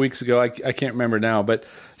a couple weeks ago. I can't remember now. But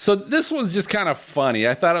so this was just kind of funny.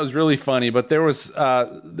 I thought it was really funny. But there was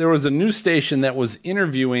a news station that was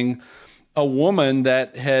interviewing a woman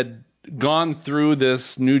that had gone through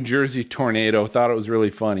this New Jersey tornado. Thought it was really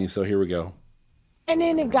funny. So here we go. And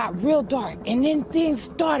then it got real dark, and then things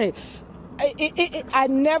started. I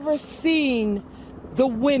never seen the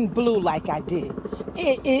wind blew like I did.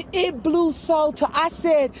 It blew so to I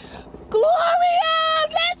said, Gloria,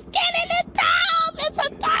 let's get in the tub. It's a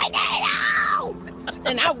tornado.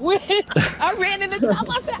 And I ran in the tub.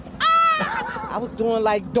 I said, I was doing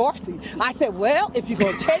like Dorothy. I said, well, if you're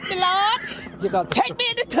going to take me, Lord, you're going to take me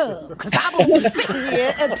in the tub, because I'm going to sit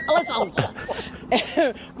here until it's over.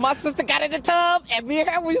 And my sister got in the tub, and me and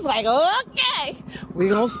her, we was like, okay, we're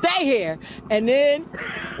going to stay here. And then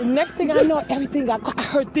the next thing I know, I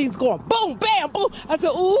heard things going boom, bam, boom. I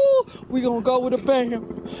said, ooh, we're going to go with a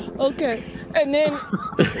bam. Okay. And then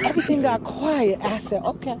everything got quiet. I said,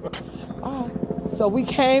 okay, all right. So we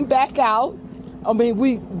came back out. I mean,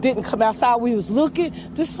 we didn't come outside. We was looking.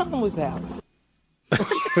 The sun was out.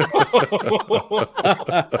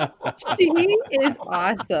 She is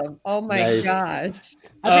awesome. Oh my gosh.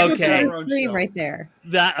 Okay. Scream right there.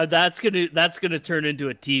 That's gonna turn into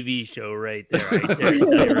a TV show right there.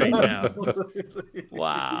 Right now.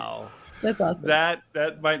 Wow. That's awesome. That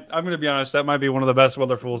might. I'm going to be honest. That might be one of the best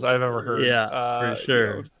weather fools I've ever heard. Yeah, for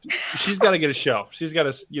sure. She's got to get a show. She's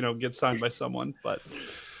got to, get signed by someone. But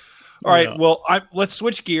all right. Well, let's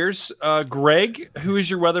switch gears. Greg, who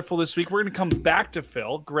is your weather fool this week? We're going to come back to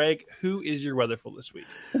Phil. Greg, who is your weather fool this week?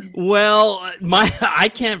 Well, I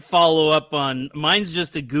can't follow up on mine's.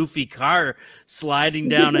 Just a goofy car sliding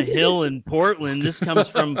down a hill in Portland. This comes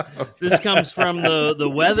from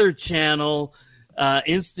the Weather Channel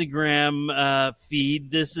Instagram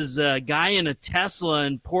feed. This is a guy in a Tesla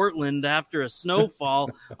in Portland after a snowfall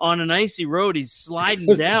on an icy road. He's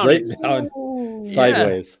sliding down. Straight down.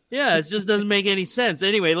 Sideways. Yeah, it just doesn't make any sense.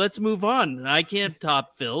 Anyway, let's move on. I can't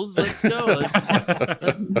top Phil's. Let's go.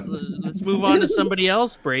 Let's move on to somebody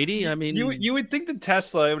else, Brady. I mean, you would think the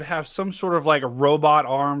Tesla would have some sort of like a robot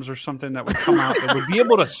arms or something that would come out that would be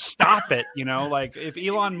able to stop it. Like if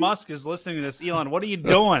Elon Musk is listening to this, Elon, what are you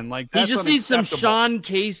doing? Like he just needs some Sean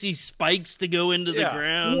Casey spikes to go into the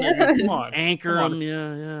ground. Yeah. Come on, anchor them.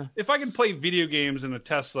 Yeah. If I can play video games in a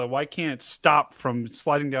Tesla, why can't it stop from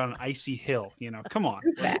sliding down an icy hill? Come on.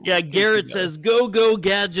 Yeah, Garrett says, "Go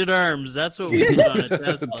gadget arms." That's what we do on a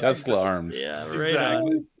Tesla. Tesla arms. Yeah, right.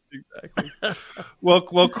 Exactly.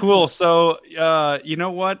 Well, cool. So, you know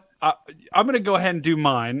what? I'm going to go ahead and do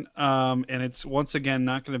mine. And it's once again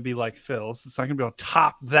not going to be like Phil's. It's not going to be able to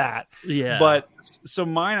top that. Yeah. But so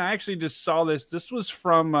mine, I actually just saw this. This was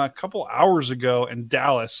from a couple hours ago in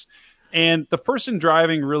Dallas. And the person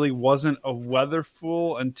driving really wasn't a weather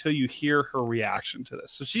fool until you hear her reaction to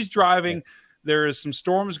this. So she's driving. Yeah. There is some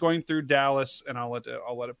storms going through Dallas, and I'll let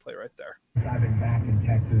it play right there. Driving back in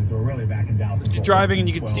Texas, or really back in Dallas. She's driving, and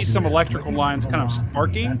you can see some electrical lines kind of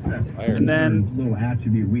sparking, and then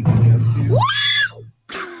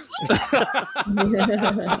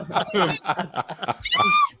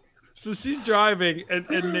So she's driving, and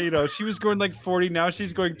she was going like 40. Now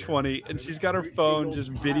she's going 20, and she's got her phone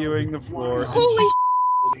just videoing the floor. Holy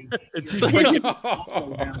and she's freaking...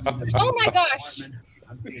 Oh my gosh.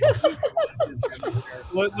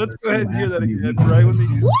 Let's go ahead and hear that again. Right when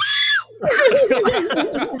the...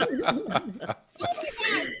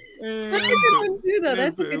 That's a good one too, though.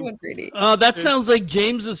 That's a good one, Brady. Oh, that sounds like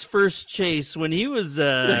James's first chase when he was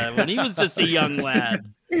just a young lad.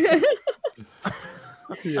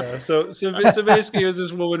 Yeah. So basically, it was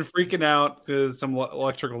this woman freaking out because some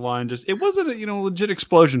electrical line it wasn't a legit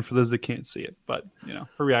explosion for those that can't see it, but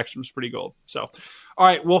her reaction was pretty gold. So, all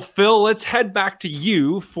right, well, Phil, let's head back to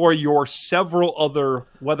you for your several other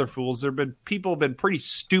weather fools. People have been pretty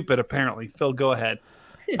stupid apparently. Phil, go ahead.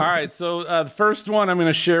 All right, so the first one I'm going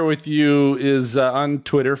to share with you is on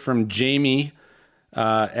Twitter from Jamie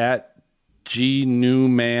at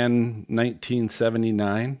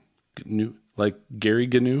GNewman1979, like Gary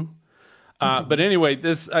Gnu. But anyway,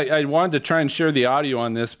 I wanted to try and share the audio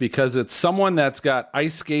on this because it's someone that's got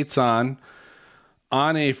ice skates on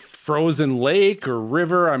a frozen lake or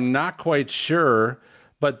river. I'm not quite sure,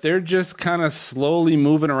 but they're just kind of slowly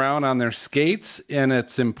moving around on their skates, and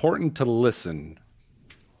it's important to listen.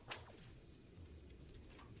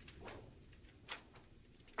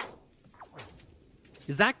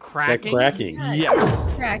 Is that cracking? That cracking? Yes.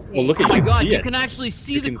 Cracking. Well, look at Oh my you. God! See You it. can actually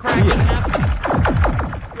see the can cracking see it. happening.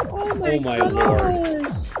 Oh my, my gosh. Lord.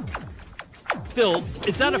 Phil,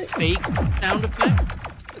 is that a fake sound effect?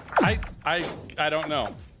 I don't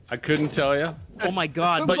know. I couldn't tell you. Oh my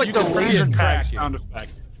God! But you can see it cracking. Sound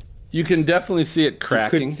effect. You can definitely see it You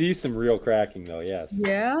cracking. could see some real cracking though. Yes.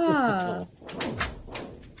 Yeah.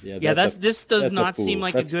 Yeah, this does not seem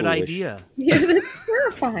like a good idea. Yeah, that's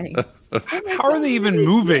terrifying. How are they even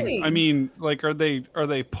moving? I mean, like, are they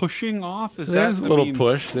pushing off? There's a little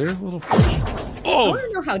push. There's a little push. Oh, I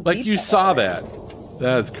don't know how like deep you that saw was. that.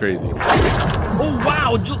 That's crazy. Oh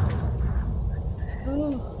wow!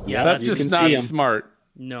 Yeah, that's you just can not see 'em. smart.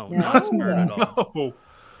 No, No. not smart at all. No.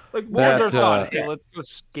 Like, what was our That, thought? Hey, let's go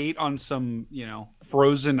skate on some,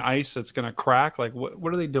 frozen ice that's going to crack. Like,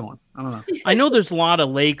 what are they doing? I don't know. I know there's a lot of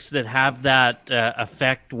lakes that have that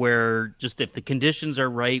effect where just if the conditions are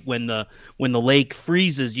right, when the lake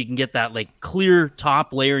freezes, you can get that like clear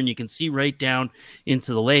top layer and you can see right down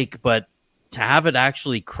into the lake. But to have it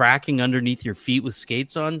actually cracking underneath your feet with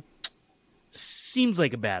skates on seems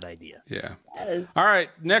like a bad idea. Yeah. Yes. All right,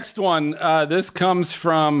 next one. This comes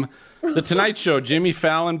from The Tonight Show. Jimmy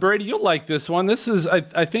Fallon. Brady, you'll like this one. This is, I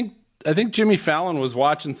think Jimmy Fallon was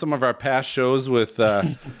watching some of our past shows with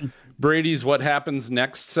Brady's What Happens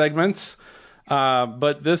Next segments.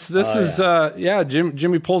 But this is,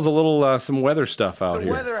 Jimmy pulls a little, some weather stuff out The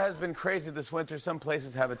here. weather has been crazy this winter. Some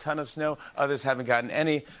places have a ton of snow, others haven't gotten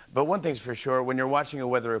any. But one thing's for sure, when you're watching a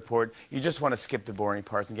weather report, you just want to skip the boring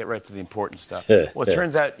parts and get right to the important stuff. Well, it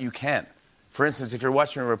turns out you can. For instance, if you're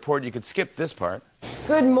watching a report, you could skip this part.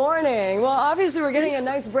 Good morning. Well, obviously, we're getting a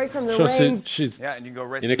nice break from the So rain. she's Yeah, and you go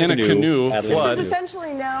right in to a canoe. This Flood. is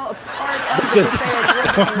essentially now a part of the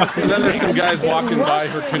Passaic And then there's some guys walking by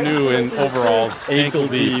her canoe in overalls, ankle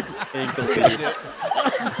deep.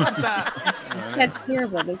 That's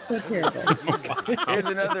terrible. That's so terrible. Here's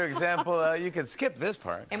another example. You could skip this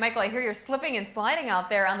part. Hey, Michael, I hear you're slipping and sliding out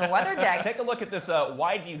there on the weather deck. Take a look at this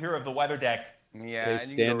wide view here of the weather deck. Yeah, Okay, and you can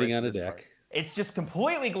go standing right on to a this deck. part. It's just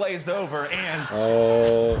completely glazed over, and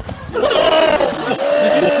Oh, Did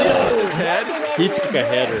you see it on his head? he took a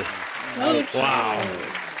header. Wow.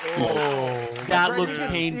 That Fred, looks you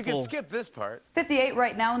can painful. skip this part. 58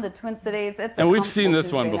 right now in the Twin Cities. It's And a we've seen comfortable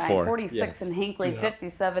this one Tuesday night. before. 46 Yes. in Hinckley,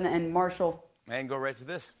 57 in Marshall, And go right to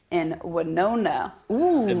this. in Winona.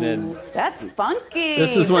 Ooh, And then- that's funky.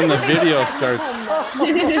 This is when the video starts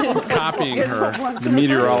copying her, the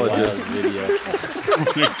meteorologist.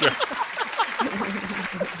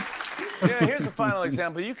 Yeah, here's a final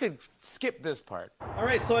example. You could skip this part. all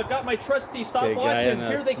right. So I've got my trusty Okay, stopwatch, guy and on a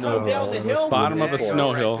here they snow come down the hill. hill. Bottom of a Yeah, snow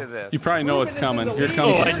go right hill. to this. You probably know what's coming. Here Oh,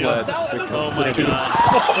 comes the I know. sleds. Oh my That God.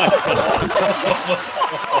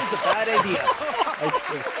 was a bad idea.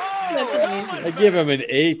 I give him an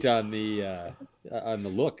 8 on the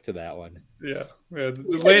look to that one. Yeah,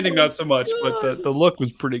 the landing not so much, but the look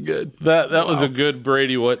was pretty good. That was a good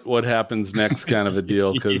Brady. What happens next kind of a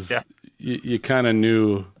deal because Yeah. you kind of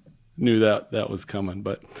knew that was coming.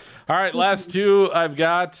 But all right, last two I've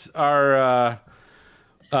got are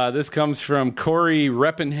this comes from Corey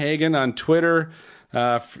Reppenhagen on Twitter.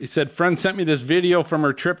 He said, friend sent me this video from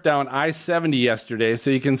her trip down I-70 yesterday. So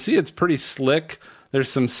you can see it's pretty slick. There's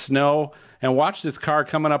some snow. And watch this car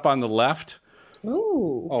coming up on the left.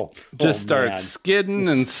 Ooh. Just started skidding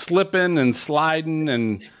and slipping and sliding,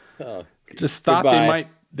 and just thought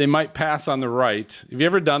they might pass on the right. Have you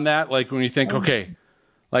ever done that? Like when you think, okay,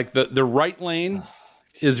 like the right lane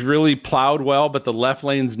is really plowed well, but the left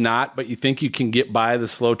lane's not, but you think you can get by the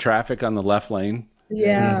slow traffic on the left lane?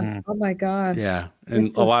 Yeah. Oh my gosh. Yeah.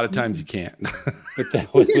 And so a lot of times you can't. But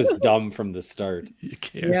that one was dumb from the start. You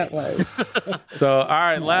can't. Yeah, it was. So, all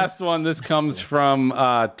right, last one. This comes from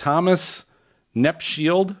Thomas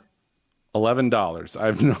Nepshield, $11. I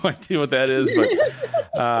have no idea what that is, but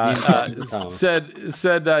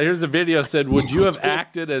said here's a video. Said, would you have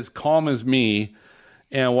acted as calm as me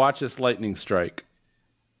and watch this lightning strike?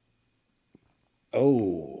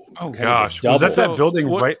 Oh gosh! Was that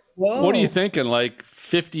building right? Whoa. What are you thinking? Like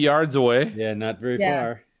 50 yards away? Yeah, not very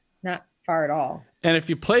far. Not far at all. And if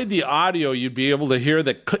you played the audio, you'd be able to hear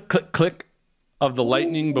the click, click, click of the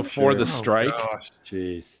lightning before the strike.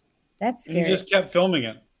 Jeez. That's scary. He just kept filming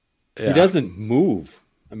it. Yeah. He doesn't move.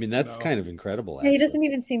 I mean, that's kind of incredible. Yeah, he doesn't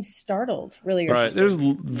even seem startled, really. Right. There's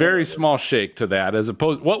very small shake to that, as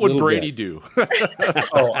opposed. What would Brady do?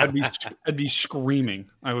 I'd be screaming.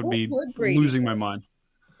 I would be losing my mind.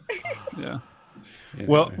 Yeah.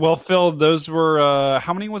 Well, Phil, those were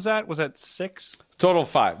how many was that? Was that 6? Total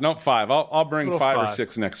 5. No, 5. I'll bring Total 5 or 5.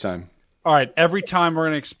 6 next time. All right. Every time we're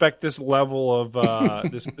going to expect this level of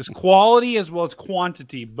this quality as well as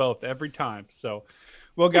quantity, both every time. So.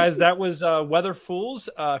 Well, guys, that was Weather Fools.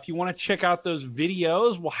 If you want to check out those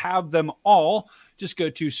videos, we'll have them all. Just go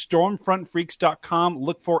to stormfrontfreaks.com.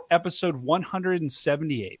 Look for episode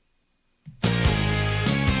 178.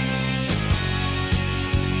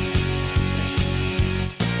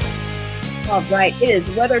 All right, it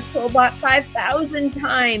is Weather Trollbot 5000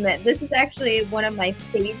 time. This is actually one of my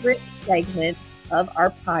favorite segments of our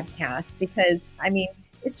podcast because, I mean,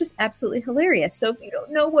 it's just absolutely hilarious. So if you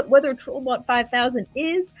don't know what Weather Trollbot 5000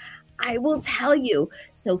 is, I will tell you.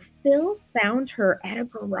 So Phil found her at a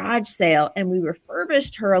garage sale and we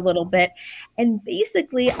refurbished her a little bit. And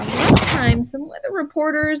basically, a lot of times, some weather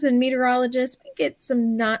reporters and meteorologists we get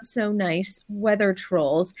some not so nice weather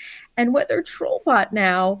trolls. And Weather Trollbot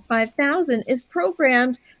now 5000 is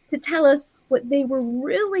programmed to tell us what they were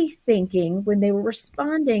really thinking when they were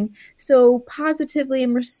responding so positively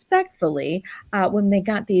and respectfully when they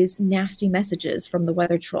got these nasty messages from the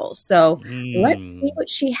weather trolls. So let's see what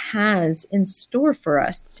she has in store for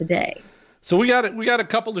us today. So we got a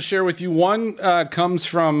couple to share with you. One comes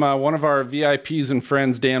from one of our VIPs and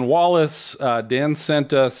friends, Dan Wallace. Dan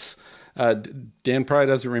sent us. Dan probably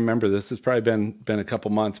doesn't remember this. It's probably been a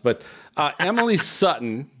couple months, but Emily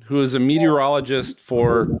Sutton, who is a meteorologist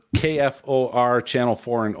for KFOR Channel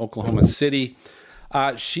 4 in Oklahoma City.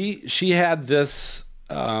 She had this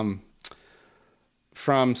from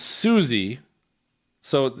Susie.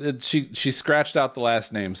 So she scratched out the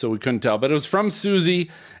last name, so we couldn't tell. But it was from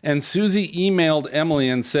Susie, and Susie emailed Emily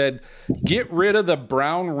and said, get rid of the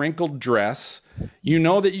brown wrinkled dress. You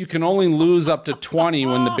know that you can only lose up to 20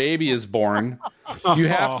 when the baby is born. You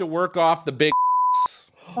have to work off the big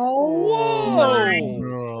Oh, my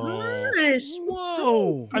gosh.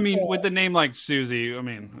 Whoa. I mean, with the name like Susie, I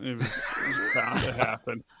mean, it was bound to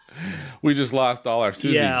happen. We just lost all our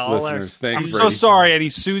Susie listeners. Thanks, I'm Brady. so sorry. Any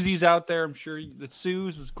Susies out there? I'm sure the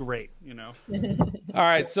Suze is great, you know. All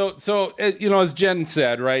right. So you know, as Jen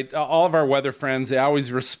said, right, all of our weather friends, they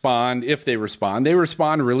always respond. If they respond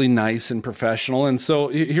really nice and professional. And so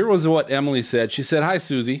here was what Emily said. She said, hi,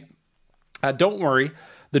 Susie. Don't worry.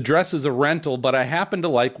 The dress is a rental, but I happen to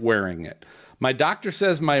like wearing it. My doctor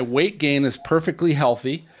says my weight gain is perfectly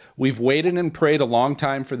healthy. We've waited and prayed a long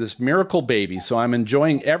time for this miracle baby, so I'm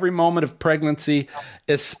enjoying every moment of pregnancy,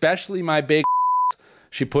 especially my big.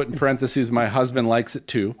 She put in parentheses, my husband likes it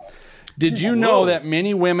too. Did you know that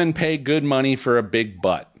many women pay good money for a big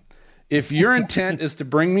butt? If your intent is to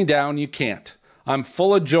bring me down, you can't. I'm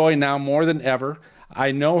full of joy now more than ever.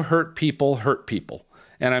 I know hurt people hurt people.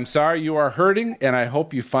 And I'm sorry you are hurting, and I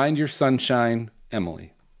hope you find your sunshine,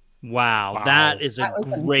 Emily. Wow. That is a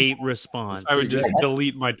great response. I would just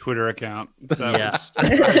delete my Twitter account. Yes.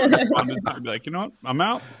 I'd be like, you know what? I'm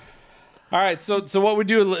out. All right. So what we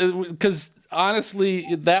do, because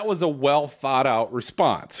honestly, that was a well thought out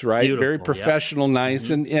response, right? Beautiful, very professional,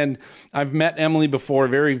 nice. And I've met Emily before,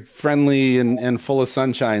 very friendly and full of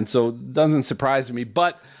sunshine. So it doesn't surprise me.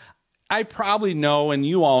 But I probably know, and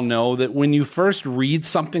you all know, that when you first read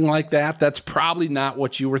something like that, that's probably not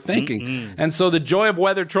what you were thinking. Mm-mm. And so the joy of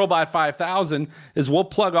Weather Trollbot 5000 is we'll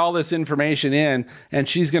plug all this information in, and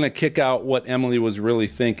she's going to kick out what Emily was really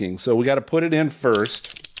thinking. So we got to put it in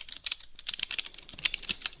first.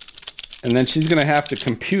 And then she's going to have to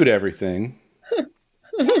compute everything.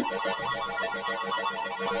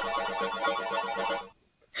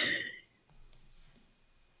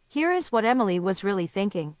 Here is what Emily was really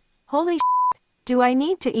thinking. Holy shit, do I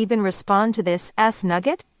need to even respond to this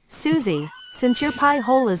nugget? Susie, since your pie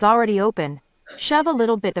hole is already open, shove a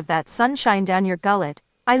little bit of that sunshine down your gullet.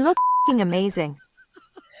 I look f***ing amazing.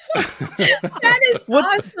 That is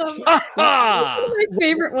awesome. One of my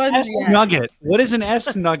favorite ones. S nugget. What is an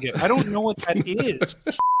S nugget? I don't know what that is.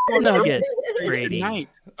 Nugget, Good Brady. night.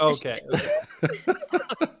 Okay.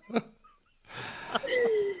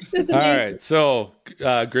 All right. So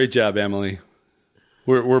great job, Emily.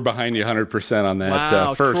 We're behind you 100% on that.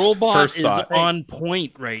 Wow, First Trollbot is thought. on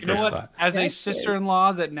point right You know now. what? As a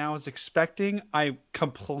sister-in-law that now is expecting, I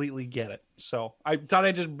completely get it. So I thought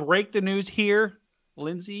I'd just break the news here.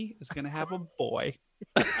 Lindsay is going to have a boy.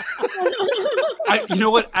 You know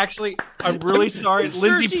what? Actually, I'm really sorry. I'm sure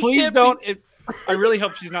Lindsay, she please can't don't. I really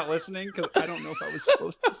hope she's not listening because I don't know if I was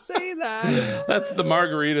supposed to say that. That's the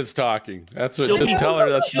margaritas talking. That's what. She'll Just be- tell her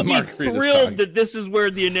that's the she'll be margaritas thrilled talking. that this is where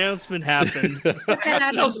the announcement happened.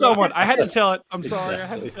 Tell someone. I had to tell it. I'm sorry. I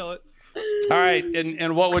had to tell it. All right,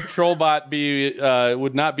 and what would Trollbot be?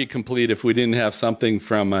 Would not be complete if we didn't have something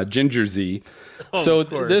from Ginger Z. Oh, So of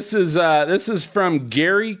course. this is from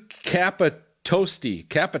Gary Capitosti.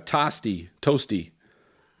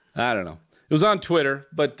 I don't know. It was on Twitter,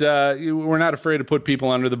 but we're not afraid to put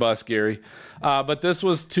people under the bus, Gary. But this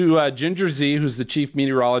was to Ginger Z, who's the chief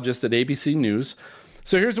meteorologist at ABC News.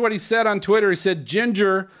 So here's what he said on Twitter. He said,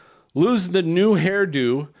 Ginger, lose the new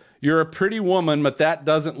hairdo. You're a pretty woman, but that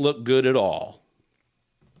doesn't look good at all.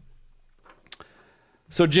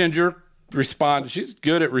 So Ginger responded. She's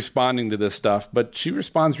good at responding to this stuff, but she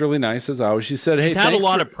responds really nice as always. She said, "Hey, She's had a thanks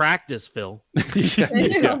lot for-" of practice, Phil.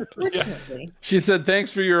 She said,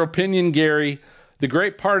 "Thanks for your opinion, Gary. The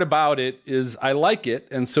great part about it is I like it,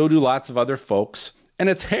 and so do lots of other folks. And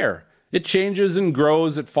it's hair. It changes and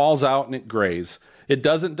grows, it falls out, and it grays. It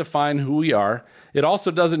doesn't define who we are. It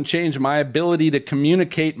also doesn't change my ability to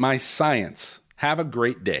communicate my science. Have a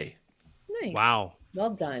great day." Nice. Wow.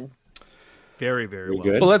 Well done. Very, very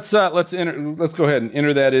well. But let's go ahead and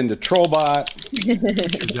enter that into Trollbot.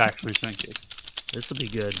 Exactly. Thank you. This will be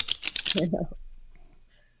good.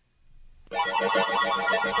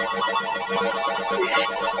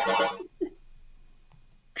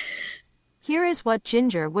 Here is what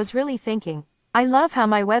Ginger was really thinking. I love how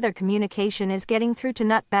my weather communication is getting through to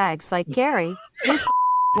nutbags like Gary. This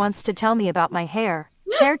wants to tell me about my hair.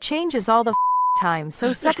 Hair changes all the time,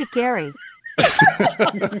 so suck it, Gary. That's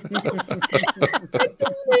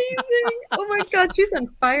amazing. Oh my God, she's on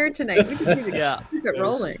fire tonight. We just need to keep it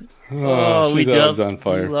rolling. Oh, we she's always on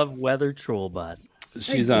fire. We love weather Trollbot.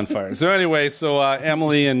 She's on fire. So anyway,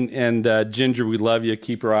 Emily and Ginger, we love you.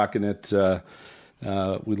 Keep rocking it.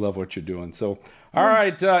 We love what you're doing. So, all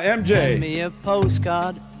right, MJ. Send me a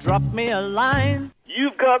postcard, drop me a line.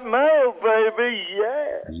 You've got mail, baby.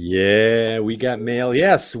 Yeah. Yeah, we got mail.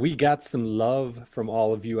 Yes, we got some love from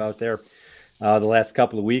all of you out there the last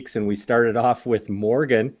couple of weeks. And we started off with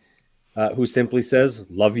Morgan, who simply says,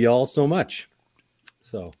 "Love you all so much."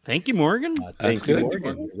 So thank you, Morgan. Thank you,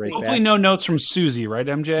 Morgan. Right Hopefully, back. no notes from Susie, right,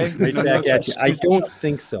 MJ? Right No back notes at from you. I Susie? don't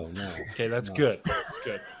think so. No. Okay, that's good. That's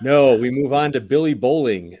good. No, we move on to Billy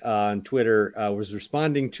Bowling on Twitter. Was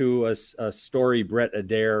responding to a story Brett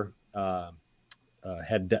Adair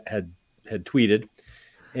had tweeted,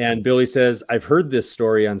 and Billy says, "I've heard this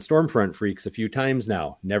story on Stormfront Freaks a few times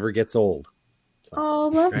now. Never gets old." So, Oh,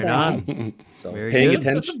 love Right that. on. so Very paying good.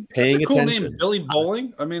 attention. That's Paying a cool attention. name, Billy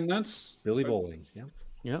Bowling. I mean, that's Billy Bowling. Yeah.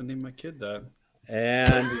 Yeah. I name my kid that.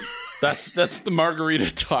 And That's the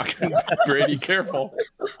margarita talking. Brady, careful.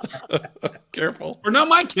 Careful. Or not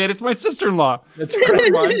my kid. It's my sister-in-law. that's Never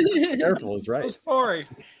right. mind. Careful is right. Sorry.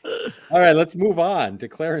 All right, let's move on to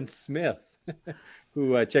Clarence Smith,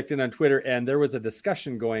 who checked in on Twitter, and there was a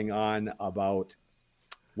discussion going on about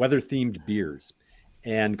weather-themed beers.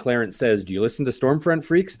 And Clarence says, "Do you listen to Stormfront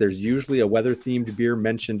Freaks? There's usually a weather-themed beer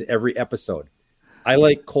mentioned every episode. I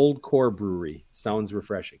like Cold Core Brewery. Sounds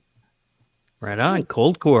refreshing." Right on.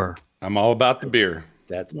 Cold core. I'm all about the beer.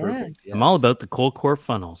 That's Yeah. perfect. I'm all about the cold core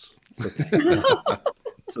funnels. So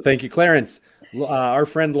thank you, Clarence. Our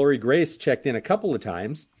friend Lori Grace checked in a couple of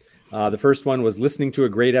times. The first one was listening to a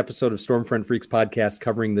great episode of Stormfront Freaks podcast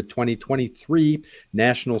covering the 2023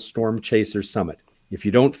 National Storm Chaser Summit. If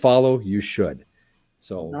you don't follow, you should.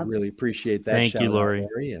 So really appreciate that. Thank you, Shout out,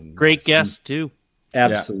 Lori. and Great guest, too.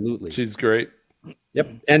 Absolutely. Yeah, she's great. Yep.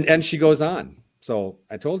 And she goes on. So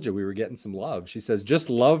I told you we were getting some love. She says, "Just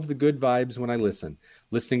love the good vibes when I listen.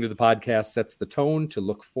 Listening to the podcast sets the tone to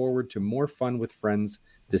look forward to more fun with friends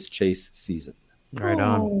this chase season." Right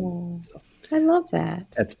on. Oh, I love that.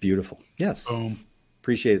 That's beautiful. Yes.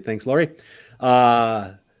 Appreciate it. Thanks, Lori.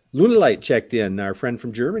 Lunalight checked in, our friend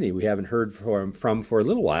from Germany. We haven't heard from for a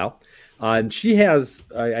little while. And she has,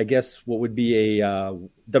 I guess, what would be a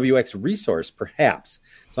WX resource, perhaps.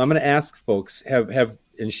 So I'm going to ask folks,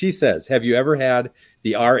 and she says, have you ever had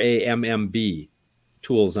the RAMMB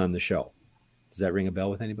tools on the show? Does that ring a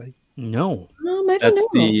bell with anybody? No. I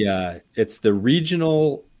don't know. It's the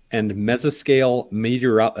regional and mesoscale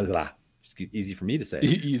meteorology. Easy for me to say.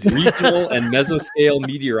 Regional and mesoscale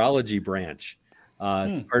meteorology branch.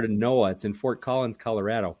 It's part of NOAA. It's in Fort Collins,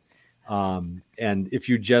 Colorado. And if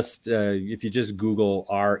you just Google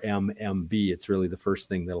RMMB, it's really the first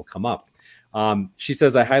thing that'll come up. She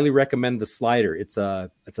says, I highly recommend the slider. It's a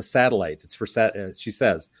satellite. It's for she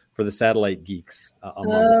says, for the satellite geeks.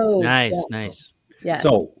 Nice. Yes.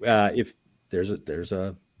 So if there's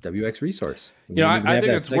a WX resource, I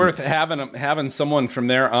think it's worth having someone from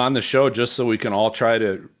there on the show just so we can all try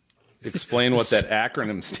to explain what that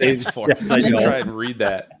acronym stands for. Yes, I know. Try and read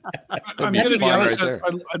that. I'm going to be honest.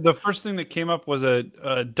 The first thing that came up was a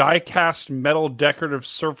die-cast metal decorative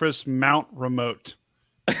surface mount remote.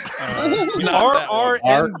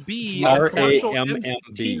 RRMB, commercial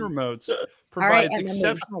M16 remotes, provides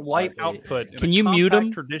exceptional light output. Can you mute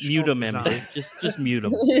him? Mute him, MJ. Just mute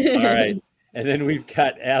him. All right. And then we've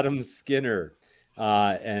got Adam Skinner.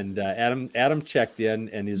 And Adam checked in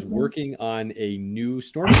and is working on a new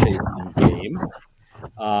storm chasing game.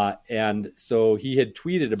 And so he had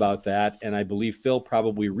tweeted about that, and I believe Phil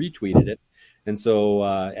probably retweeted it. And so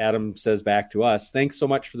Adam says back to us, thanks so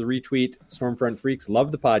much for the retweet, Stormfront Freaks.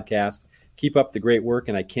 Love the podcast. Keep up the great work,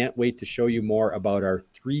 and I can't wait to show you more about our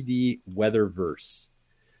 3D Weatherverse.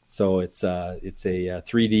 So it's a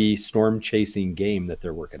 3D storm chasing game that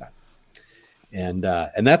they're working on. And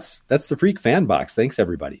that's the Freak Fan Box. Thanks,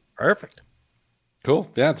 everybody. Perfect. Cool.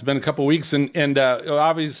 Yeah, it's been a couple weeks, and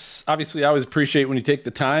obviously, I always appreciate when you take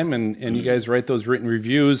the time and you guys write those written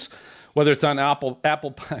reviews, whether it's on Apple.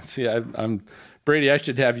 See, I'm Brady. I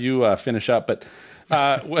should have you finish up, but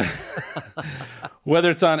whether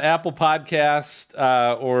it's on Apple Podcast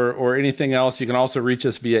or anything else, you can also reach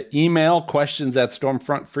us via email,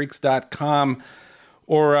 questions@stormfrontfreaks.com.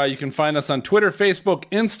 Or you can find us on Twitter, Facebook,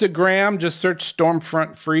 Instagram. Just search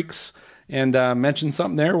Stormfront Freaks and mention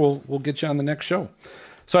something there. We'll get you on the next show.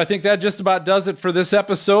 So I think that just about does it for this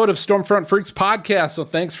episode of Stormfront Freaks podcast. So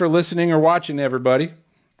thanks for listening or watching, everybody.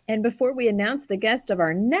 And before we announce the guest of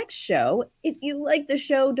our next show, if you like the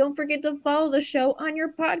show, don't forget to follow the show on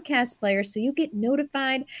your podcast player so you get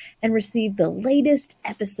notified and receive the latest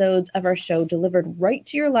episodes of our show delivered right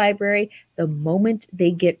to your library the moment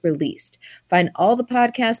they get released. Find all the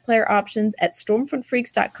podcast player options at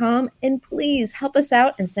stormfrontfreaks.com, and please help us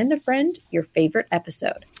out and send a friend your favorite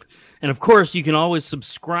episode. And of course, you can always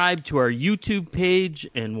subscribe to our YouTube page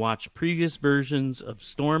and watch previous versions of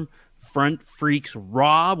Stormfront Freaks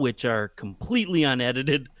Raw, which are completely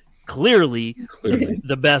unedited, clearly.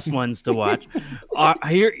 The best ones to watch.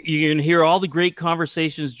 Here you're going to hear all the great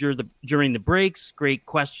conversations during the breaks, great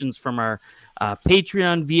questions from our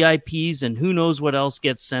Patreon VIPs, and who knows what else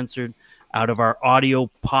gets censored out of our audio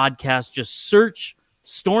podcast. Just search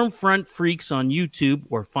Stormfront Freaks on YouTube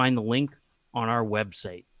or find the link on our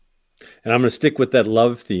website. And I'm going to stick with that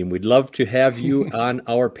love theme. We'd love to have you on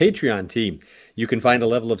our Patreon team. You can find a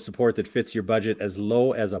level of support that fits your budget as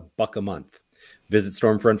low as $1 a month. Visit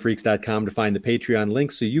stormfrontfreaks.com to find the Patreon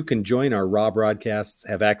link so you can join our Raw broadcasts,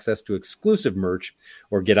 have access to exclusive merch,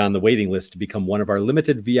 or get on the waiting list to become one of our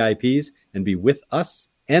limited VIPs and be with us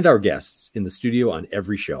and our guests in the studio on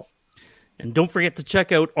every show. And don't forget to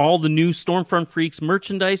check out all the new Stormfront Freaks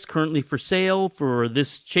merchandise currently for sale for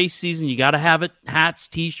this chase season. You got to have it. Hats,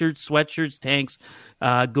 T-shirts, sweatshirts, tanks.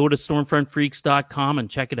 Go to stormfrontfreaks.com and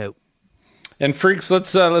check it out. And Freaks,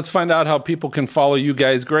 let's find out how people can follow you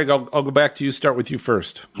guys. Greg, I'll go back to you. Start with you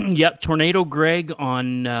first. Yep, Tornado Greg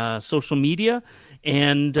on social media.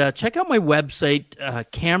 And check out my website,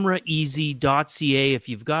 cameraeasy.ca. If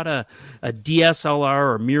you've got a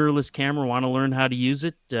DSLR or mirrorless camera, want to learn how to use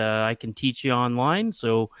it, I can teach you online.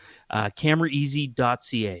 So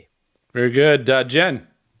cameraeasy.ca. Very good. Jen?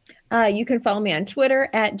 You can follow me on Twitter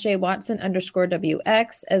at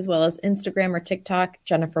jwatson_WX, as well as Instagram or TikTok,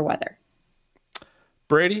 Jennifer Weather.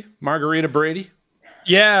 Brady? Margarita Brady?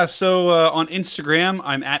 Yeah, so on Instagram,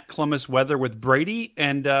 I'm at Columbus Weather with Brady,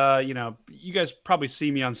 and you guys probably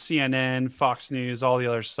see me on CNN, Fox News, all the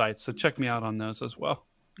other sites, so check me out on those as well.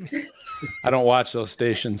 I don't watch those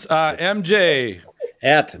stations. MJ?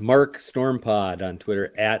 At Mark Stormpod on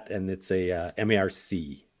Twitter, and it's a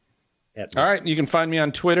MARC. All right, you can find me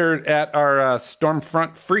on Twitter at our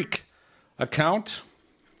Stormfront Freak. account.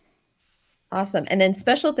 Awesome. And then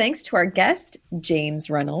special thanks to our guest, James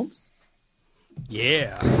Reynolds.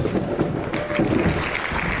 Yeah.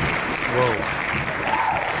 Whoa.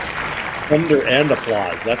 Thunder and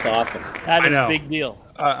applause. That's awesome. That is a big deal.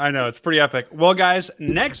 I know. It's pretty epic. Well, guys,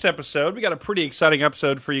 next episode, we got a pretty exciting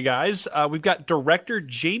episode for you guys. We've got director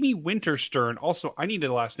Jamie Winterstern. Also, I need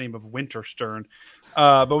the last name of Winterstern.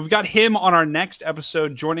 But we've got him on our next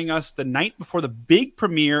episode, joining us the night before the big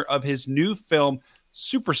premiere of his new film,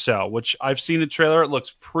 Supercell, which I've seen the trailer. It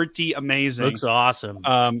looks pretty amazing. Looks awesome.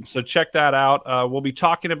 So check that out. We'll be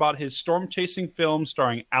talking about his storm chasing film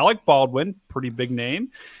starring Alec Baldwin, pretty big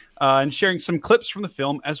name, and sharing some clips from the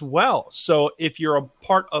film as well. So if you're a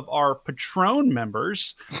part of our Patron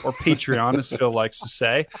members, or Patreon, as Phil likes to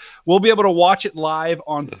say, we'll be able to watch it live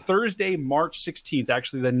on Thursday, March 16th,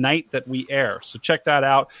 actually the night that we air. So check that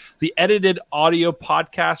out. The edited audio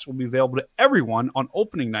podcast will be available to everyone on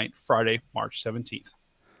opening night, Friday, March 17th.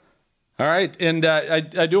 All right. And I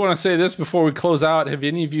do want to say this before we close out. Have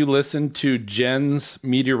any of you listened to Jen's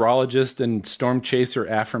meteorologist and storm chaser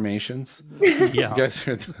affirmations? Yeah. You guys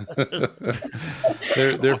heard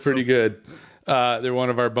they're pretty good. They're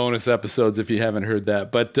one of our bonus episodes if you haven't heard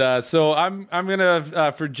that. But so I'm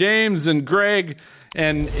gonna for James and Greg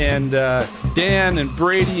and Dan and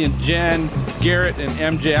Brady and Jen, Garrett and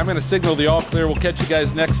MJ, I'm gonna signal the all clear. We'll catch you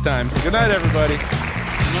guys next time. So good night, everybody.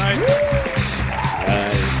 Good night.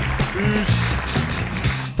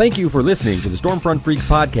 Thank you for listening to the Stormfront Freaks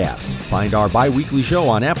podcast. Find our bi-weekly show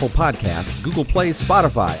on Apple Podcasts, Google Play,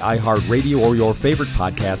 Spotify, iHeartRadio, or your favorite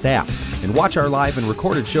podcast app. And watch our live and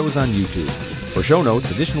recorded shows on YouTube. For show notes,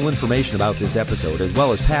 additional information about this episode, as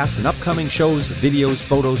well as past and upcoming shows, videos,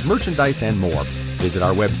 photos, merchandise, and more, visit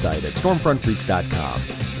our website at stormfrontfreaks.com.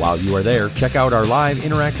 While you are there, check out our live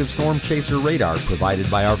interactive storm chaser radar provided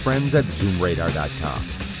by our friends at zoomradar.com.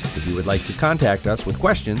 If you would like to contact us with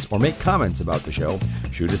questions or make comments about the show,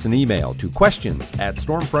 shoot us an email to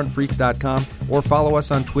questions@stormfrontfreaks.com or follow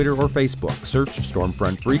us on Twitter or Facebook. Search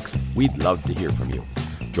Stormfront Freaks. We'd love to hear from you.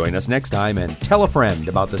 Join us next time and tell a friend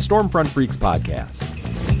about the Stormfront Freaks podcast.